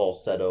be a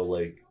falsetto,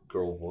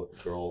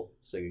 girl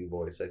singing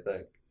voice, I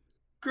think.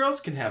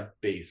 girls can have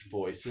bass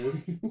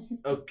voices.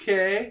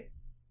 Okay?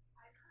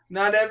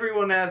 Not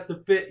everyone has to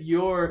fit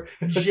your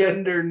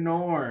gender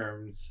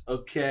norms.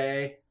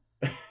 Okay?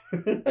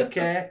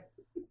 Okay?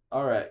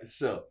 Alright,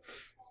 so.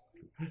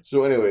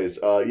 So anyways,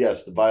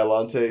 yes, the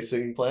Biollante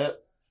singing plant.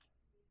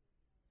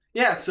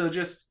 Yeah, so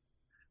just,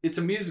 it's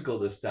a musical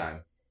this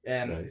time.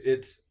 And Nice.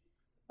 it's,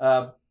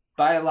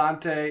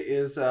 Biollante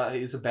is,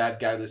 he's a bad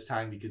guy this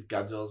time because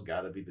Godzilla's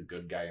gotta be the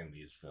good guy in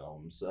these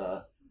films.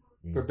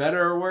 For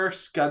better or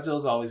worse,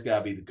 Godzilla's always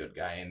gotta be the good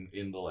guy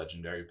in the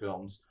legendary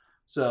films.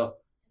 So,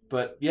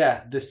 but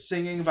yeah, the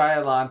singing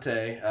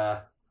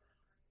Biollante,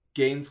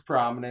 gains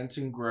prominence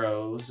and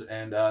grows,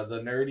 and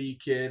the nerdy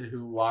kid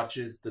who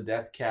watches the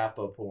Death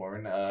Kappa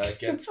porn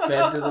gets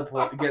fed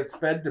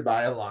to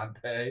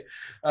Biollante,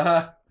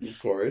 Of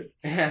course.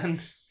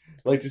 and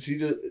Like, does she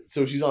just?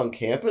 So she's on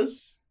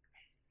campus.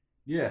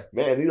 yeah,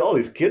 Man, all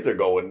these kids are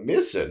going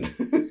missing.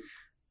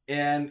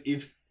 and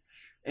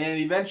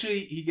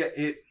eventually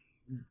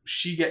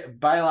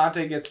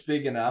Biollante gets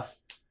big enough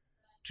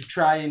to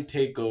try and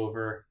take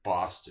over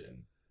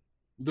Boston.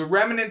 The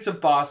remnants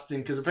of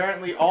Boston, because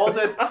apparently all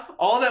that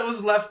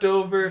was left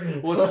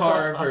over was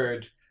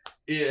Harvard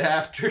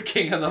after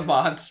King of the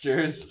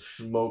Monsters.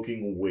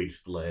 Smoking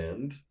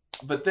wasteland.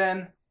 But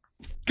then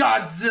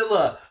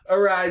Godzilla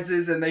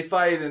arises and they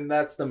fight, and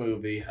that's the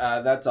movie.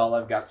 That's all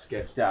I've got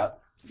sketched out.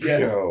 Yeah.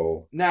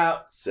 Yo,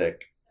 Now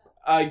sick.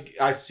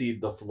 I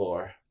cede the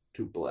floor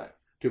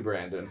to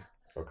Brandon.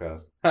 Okay.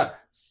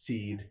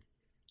 Seed.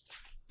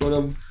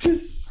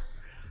 Tis.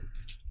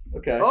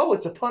 Okay. Oh,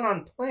 it's a pun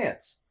on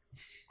plants.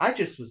 I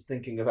just was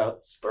thinking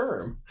about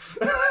sperm.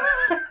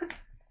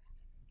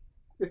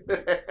 You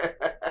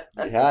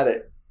had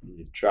it.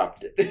 You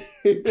dropped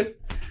it.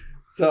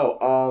 So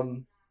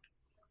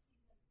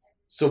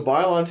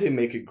Biollante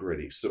make it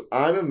gritty. So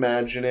I'm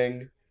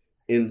imagining,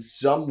 in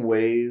some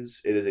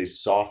ways, it is a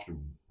soft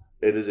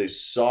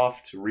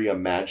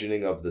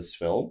reimagining of this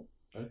film.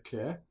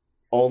 Okay.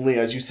 Only,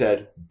 as you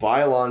said,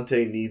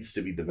 Biollante needs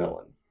to be the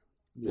villain.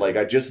 Yeah. Like,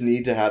 I just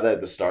need to have that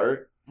at the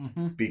start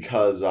Mm-hmm.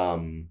 because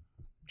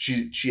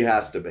she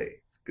has to be,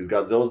 because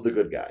Godzilla's the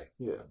good guy.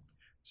 Yeah.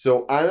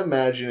 So I'm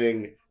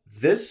imagining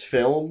this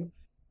film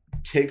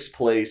takes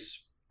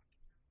place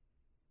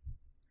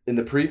in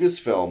the previous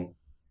film,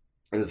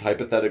 in this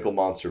hypothetical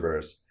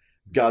monsterverse.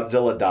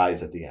 Godzilla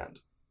dies at the end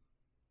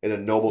in a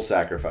noble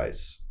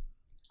sacrifice.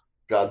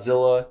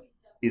 Godzilla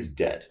is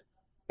dead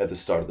at the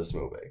start of this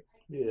movie.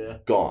 Yeah.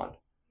 Gone.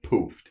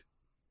 Poofed.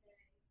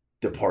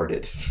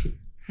 Departed.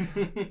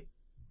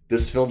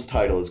 This film's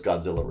title is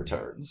Godzilla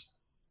Returns.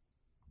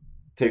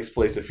 Takes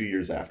place a few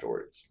years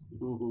afterwards.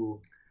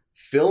 Ooh.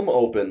 Film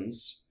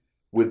opens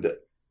with the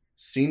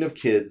scene of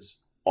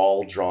kids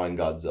all drawing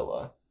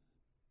Godzilla.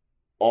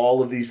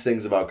 All of these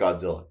things about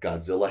Godzilla.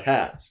 Godzilla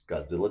hats,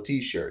 Godzilla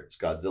t-shirts,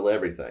 Godzilla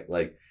everything.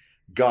 Like,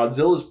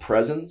 Godzilla's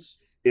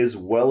presence is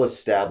well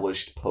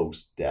established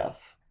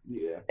post-death.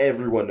 Yeah.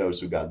 Everyone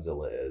knows who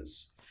Godzilla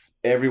is.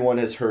 Everyone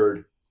has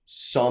heard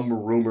some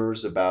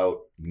rumors about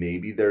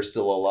maybe they're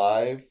still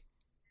alive.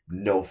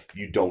 No,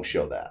 you don't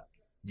show that.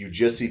 You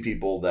just see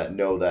people that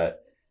know that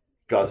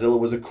Godzilla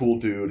was a cool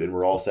dude, and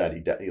we're all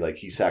sad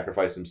he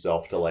sacrificed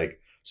himself to like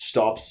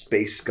stop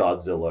Space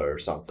Godzilla or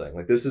something.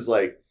 Like, this is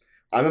like,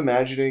 I'm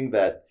imagining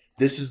that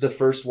this is the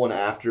first one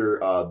after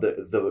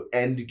the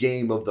end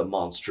game of the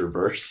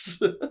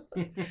Monsterverse.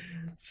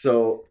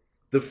 So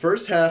the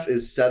first half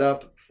is set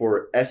up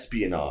for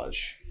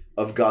espionage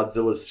of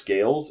Godzilla's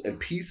scales and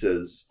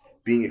pieces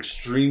being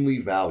extremely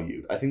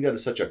valued. I think that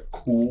is such a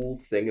cool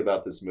thing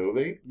about this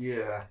movie.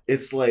 Yeah.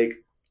 It's like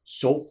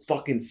so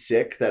fucking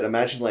sick that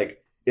imagine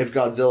like if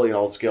Godzilla and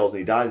all the scales and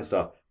he died and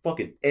stuff,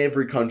 fucking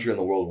every country in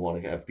the world would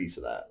want to have a piece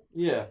of that.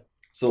 Yeah.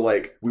 So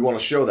like we want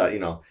to show that, you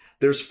know,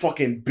 there's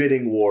fucking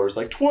bidding wars,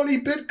 like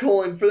 20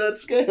 Bitcoin for that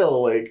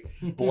scale, like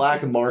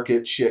black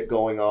market shit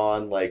going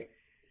on. Like,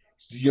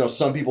 you know,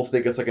 some people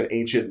think it's like an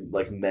ancient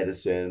like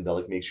medicine that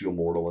like makes you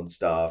immortal and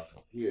stuff.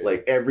 Yeah.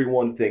 Like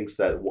everyone thinks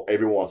that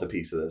everyone wants a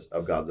piece of this,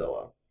 of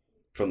Godzilla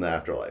from the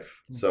afterlife.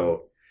 Mm-hmm.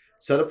 So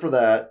set up for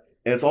that.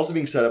 And it's also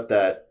being set up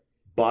that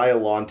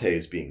Biollante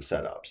is being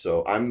set up.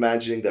 So I'm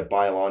imagining that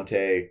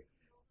Biollante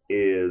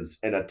is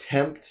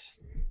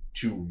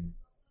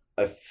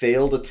a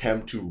failed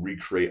attempt to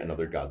recreate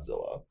another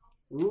Godzilla.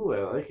 Ooh,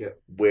 I like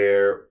it.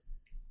 Where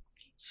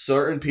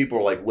certain people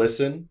are like,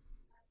 listen,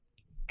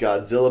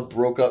 Godzilla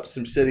broke up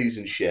some cities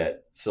and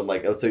shit. Some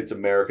like, let's say it's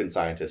American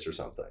scientists or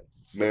something.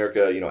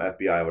 America, you know,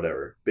 FBI,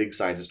 whatever. Big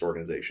scientist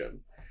organization.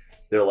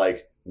 They're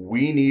like,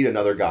 we need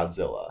another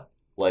Godzilla.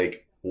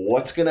 Like,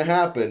 what's going to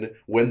happen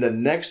when the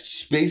next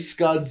Space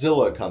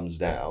Godzilla comes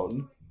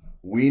down?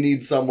 We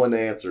need someone to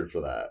answer for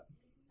that.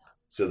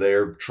 So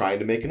they're trying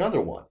to make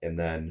another one. And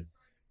then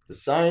the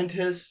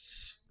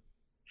scientists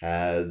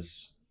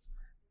has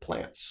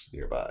plants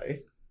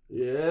nearby.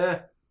 Yeah.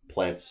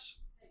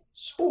 Plants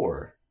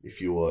spore, if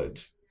you would.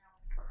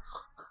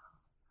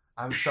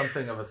 I'm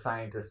something of a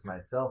scientist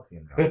myself,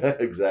 you know.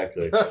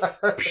 Exactly.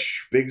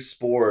 Big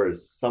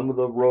spores. Some of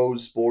the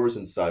rose spores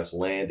and such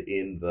land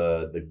in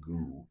the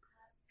goo.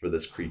 for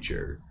this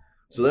creature.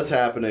 So that's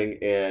happening,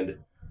 and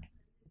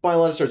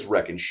Biollante starts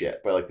wrecking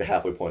shit by like the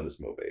halfway point of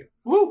this movie.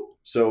 Woo!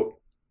 So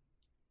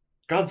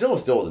Godzilla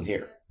still isn't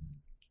here.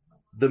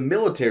 The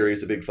military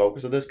is a big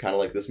focus of this, kind of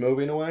like this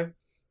movie in a way.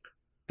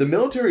 The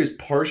military is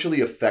partially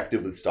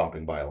effective with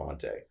stopping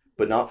Biollante,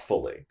 but not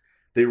fully.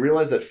 They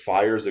realize that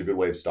fire is a good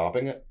way of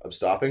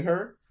stopping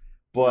her,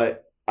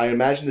 but I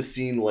imagine the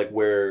scene like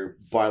where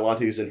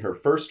Biollante is in her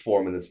first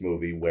form in this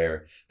movie,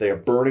 where they are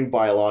burning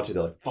Biollante.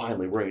 They're like,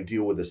 finally, we're going to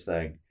deal with this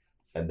thing.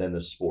 And then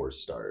the spores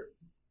start.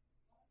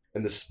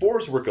 And the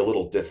spores work a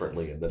little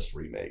differently in this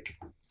remake,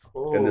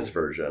 in this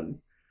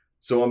version.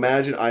 So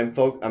imagine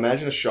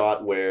a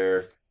shot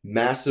where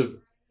massive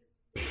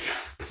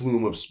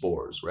plume of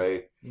spores,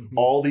 right? Mm-hmm.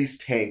 All these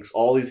tanks,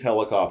 all these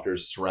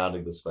helicopters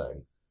surrounding this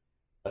thing.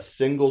 A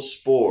single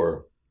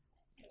spore.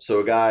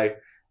 So a guy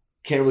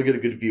can't really get a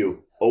good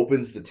view.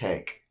 Opens the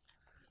tank.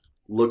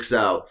 Looks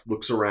out.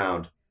 Looks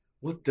around.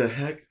 What the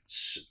heck?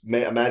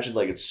 Imagine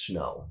like it's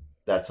snow.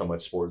 That's how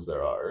much spores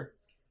there are.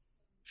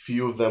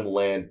 Few of them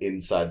land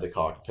inside the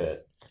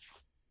cockpit.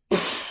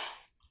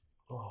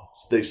 So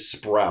they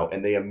sprout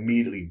and they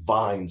immediately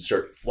vines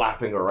start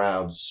flapping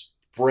around,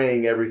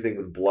 spraying everything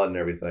with blood and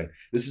everything.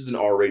 This is an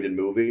R-rated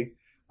movie.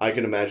 I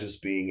can imagine this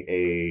being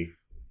a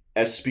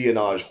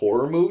espionage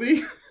horror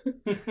movie.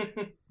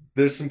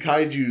 There's some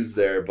kaijus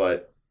there,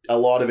 but a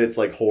lot of it's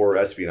like horror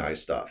espionage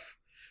stuff.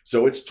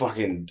 So it's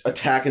fucking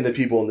attacking the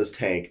people in this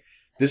tank.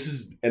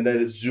 And then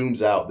it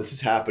zooms out. This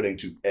is happening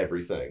to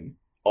everything.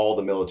 All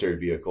the military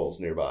vehicles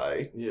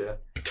nearby. Yeah.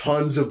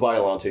 Tons of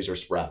Biolantes are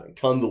sprouting.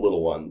 Tons of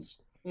little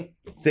ones.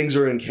 Things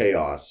are in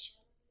chaos.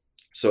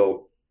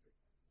 So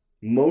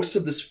most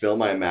of this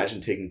film, I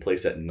imagine, taking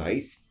place at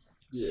night,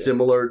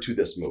 similar to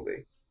this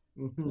movie.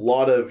 Mm-hmm.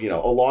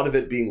 A lot of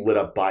it being lit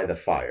up by the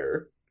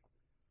fire.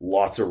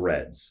 Lots of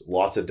reds,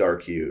 lots of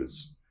dark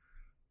hues.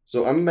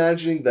 So I'm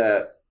imagining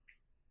that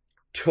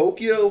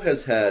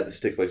this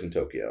takes place in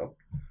Tokyo.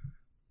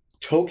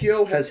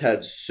 Tokyo has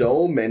had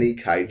so many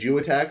kaiju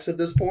attacks at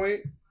this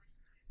point.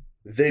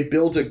 They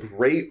built a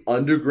great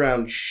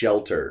underground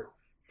shelter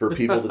for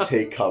people to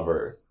take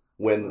cover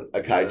when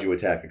a kaiju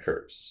attack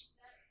occurs.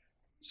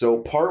 So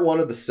part one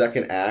of the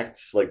second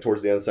act, like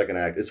towards the end of the second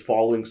act, is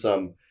following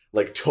some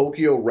like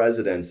Tokyo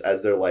residents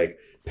as they're like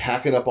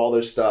packing up all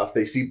their stuff.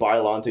 They see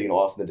Biollante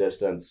off in the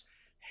distance,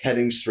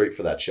 heading straight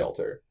for that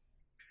shelter.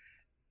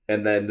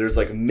 And then there's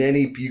like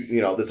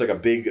there's like a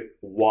big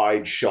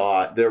wide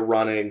shot. They're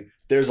running.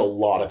 There's a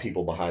lot of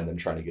people behind them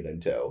trying to get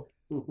into.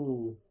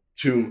 Ooh.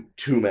 Too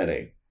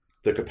many.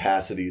 The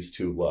capacity is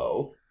too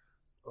low.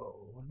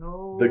 Oh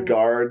no. The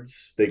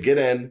guards, they get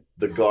in.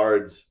 The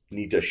guards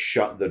need to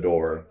shut the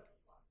door.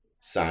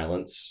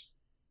 Silence.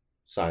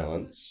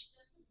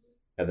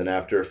 And then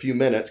after a few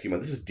minutes,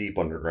 this is deep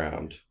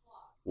underground.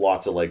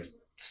 Lots of like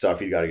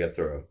stuff you got to get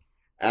through.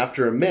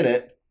 After a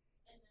minute,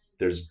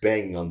 there's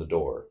banging on the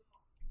door.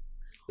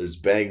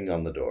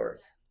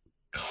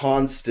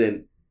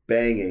 Constant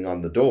banging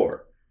on the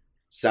door.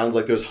 Sounds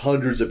like there's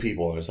hundreds of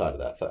people on the side of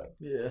that thing.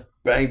 Yeah.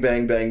 Bang,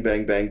 bang, bang,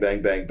 bang, bang,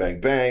 bang, bang, bang,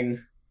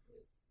 bang.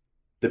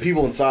 The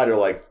people inside are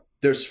like,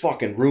 there's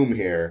fucking room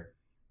here.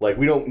 Like,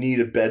 we don't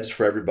need beds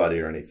for everybody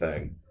or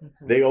anything.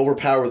 Mm-hmm. They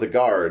overpower the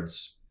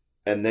guards,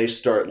 and they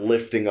start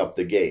lifting up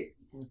the gate.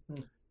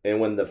 Mm-hmm. And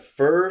when the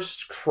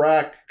first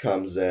crack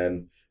comes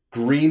in,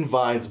 green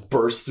vines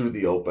burst through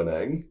the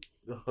opening.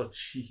 Oh,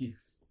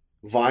 jeez.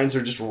 Vines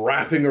are just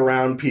wrapping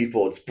around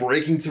people. It's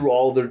breaking through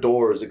all their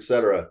doors,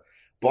 etc.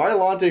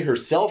 Biollante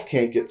herself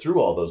can't get through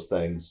all those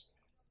things,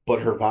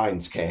 but her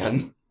vines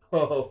can.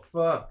 Oh,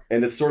 fuck.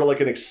 And it's sort of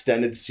like an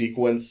extended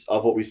sequence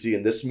of what we see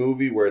in this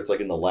movie, where it's like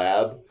in the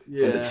lab,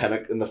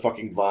 and the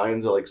fucking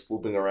vines are like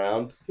swooping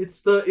around.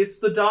 It's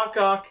the Doc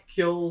Ock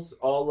kills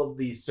all of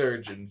the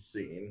surgeons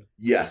scene.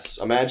 Yes,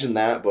 imagine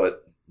that,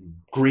 but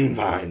green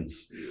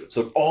vines. Yeah.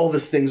 So all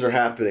these things are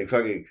happening,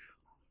 fucking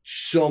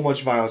so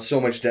much violence,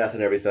 so much death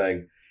and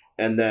everything.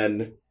 And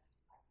then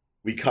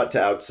we cut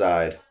to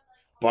outside.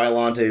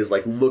 Biollante is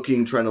like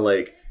looking, trying to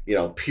like,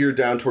 peer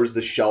down towards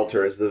the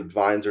shelter as the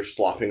vines are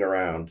slopping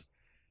around.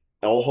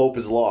 All hope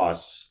is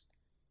lost.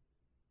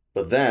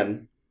 But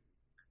then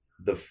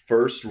the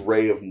first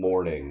ray of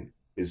morning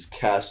is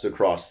cast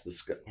across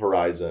the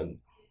horizon.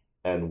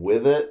 And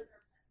with it,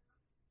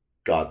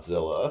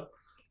 Godzilla.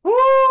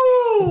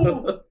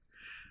 Woo!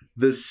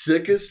 The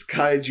sickest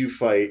kaiju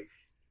fight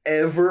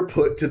ever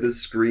put to the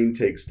screen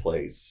takes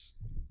place.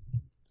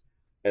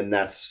 And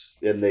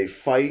they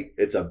fight.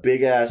 It's a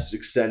big ass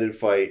extended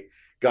fight.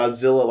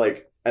 Godzilla,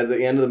 like, at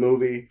the end of the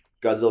movie,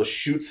 Godzilla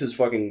shoots his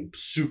fucking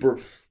super...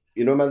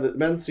 remember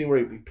the scene where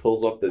he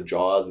pulls up the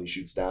jaws and he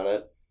shoots down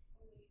it?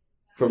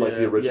 From, like,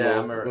 the original...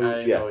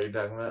 I know what you're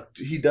talking about.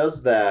 He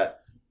does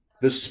that.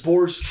 The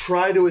spores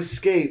try to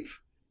escape,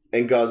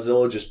 and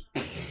Godzilla just...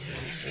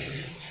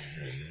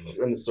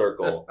 in a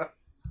circle.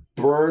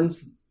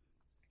 Burns...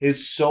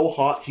 It's so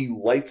hot, he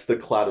lights the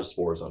cloud of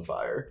spores on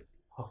fire.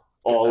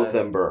 All of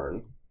them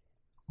burn.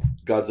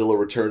 Godzilla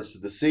returns to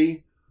the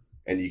sea,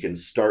 and you can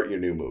start your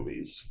new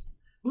movies.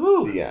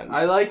 Woo, the end.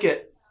 I like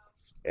it.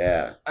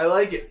 Yeah. I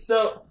like it.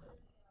 So,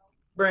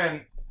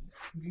 Bran,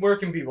 where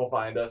can people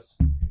find us?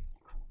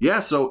 Yeah,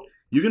 so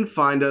you can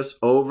find us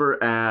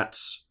over at,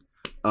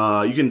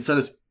 you can send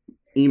us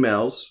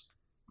emails.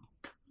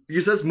 You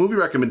can send us movie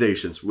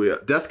recommendations.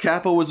 Death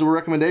Kappa was a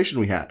recommendation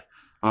we had.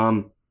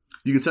 You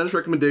can send us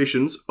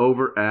recommendations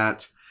over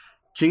at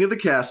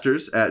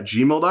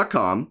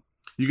kingofthecasters@gmail.com.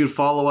 You can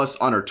follow us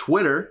on our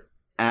Twitter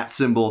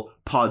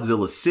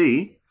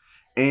 @PodzillaC.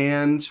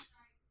 And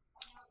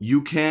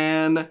you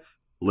can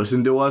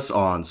listen to us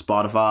on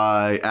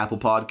Spotify, Apple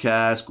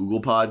Podcasts,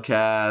 Google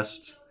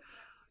Podcasts,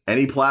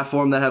 any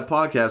platform that have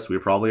podcasts, we're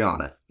probably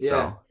on it.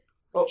 Yeah.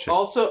 So,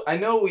 Also, I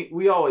know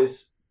we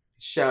always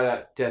shout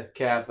out Death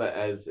Kappa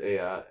as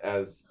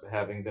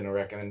having been a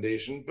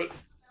recommendation, but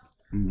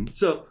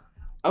so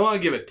I want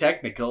to give a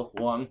technical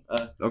one.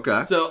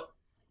 okay. So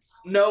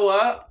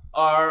Noah,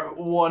 our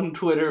one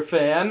Twitter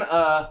fan,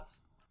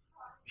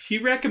 he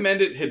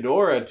recommended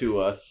Hedora to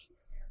us.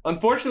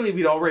 Unfortunately,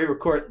 we'd already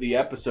recorded the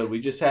episode. We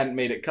just hadn't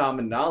made it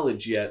common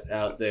knowledge yet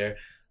out there.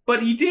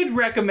 But he did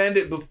recommend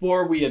it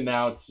before we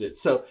announced it.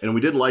 And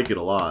we did like it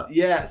a lot.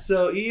 Yeah,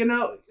 so, it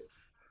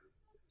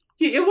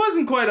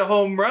wasn't quite a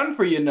home run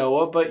for you,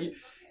 Noah, but you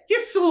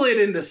slid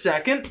into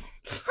second.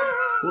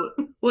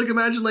 Well,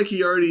 imagine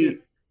he already,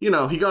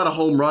 he got a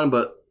home run,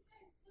 but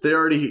they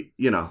already,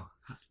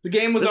 The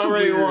game was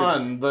already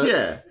won, but...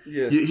 Yeah.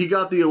 He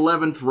got the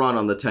 11th run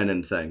on the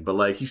 10-inning thing,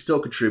 but, he still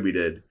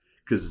contributed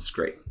because it's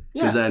great.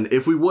 Because then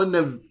if we wouldn't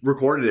have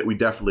recorded it, we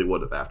definitely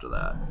would have after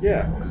that.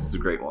 Yeah. Because it's a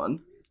great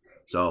one.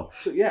 So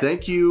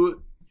thank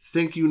you,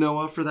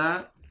 Noah, for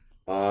that.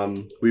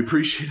 We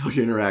appreciate all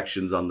your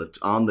interactions on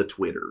the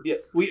Twitter. Yeah,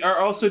 we are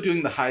also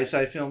doing the High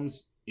Sci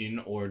films in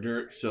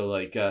order, so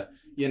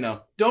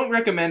don't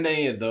recommend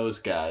any of those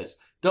guys.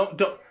 Don't,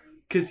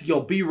 because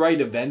you'll be right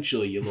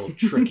eventually, you little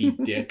tricky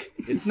dick.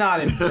 It's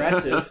not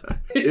impressive.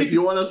 If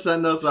you want to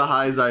send us a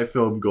High Sci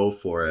film, go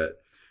for it.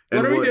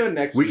 What are we doing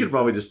next week? We could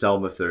probably just tell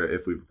them if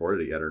we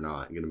recorded it yet or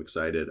not and get them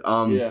excited.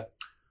 Yeah.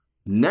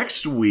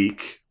 Next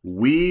week,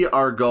 we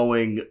are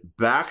going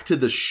back to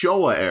the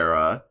Showa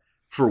era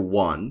for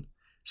one.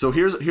 So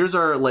here's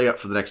our layup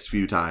for the next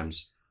few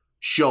times.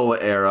 Showa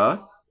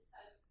era,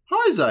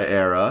 Heisei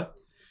era,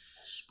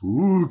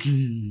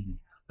 spooky.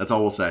 That's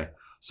all we'll say.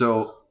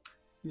 So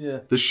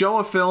the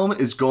Showa film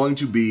is going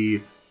to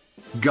be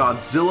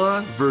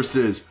Godzilla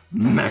versus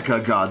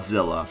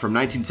Mechagodzilla from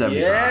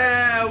 1975.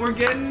 Yeah, we're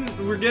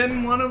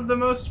getting one of the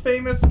most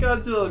famous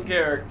Godzilla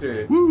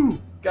characters. Woo!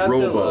 Godzilla.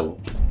 Robo.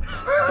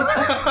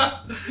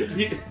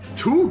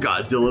 Two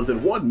Godzillas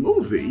in one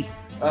movie.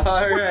 All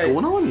right. What's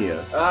going on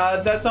here?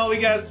 That's all we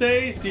gotta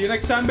say. See you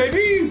next time,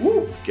 baby.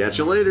 Woo! Catch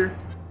you later.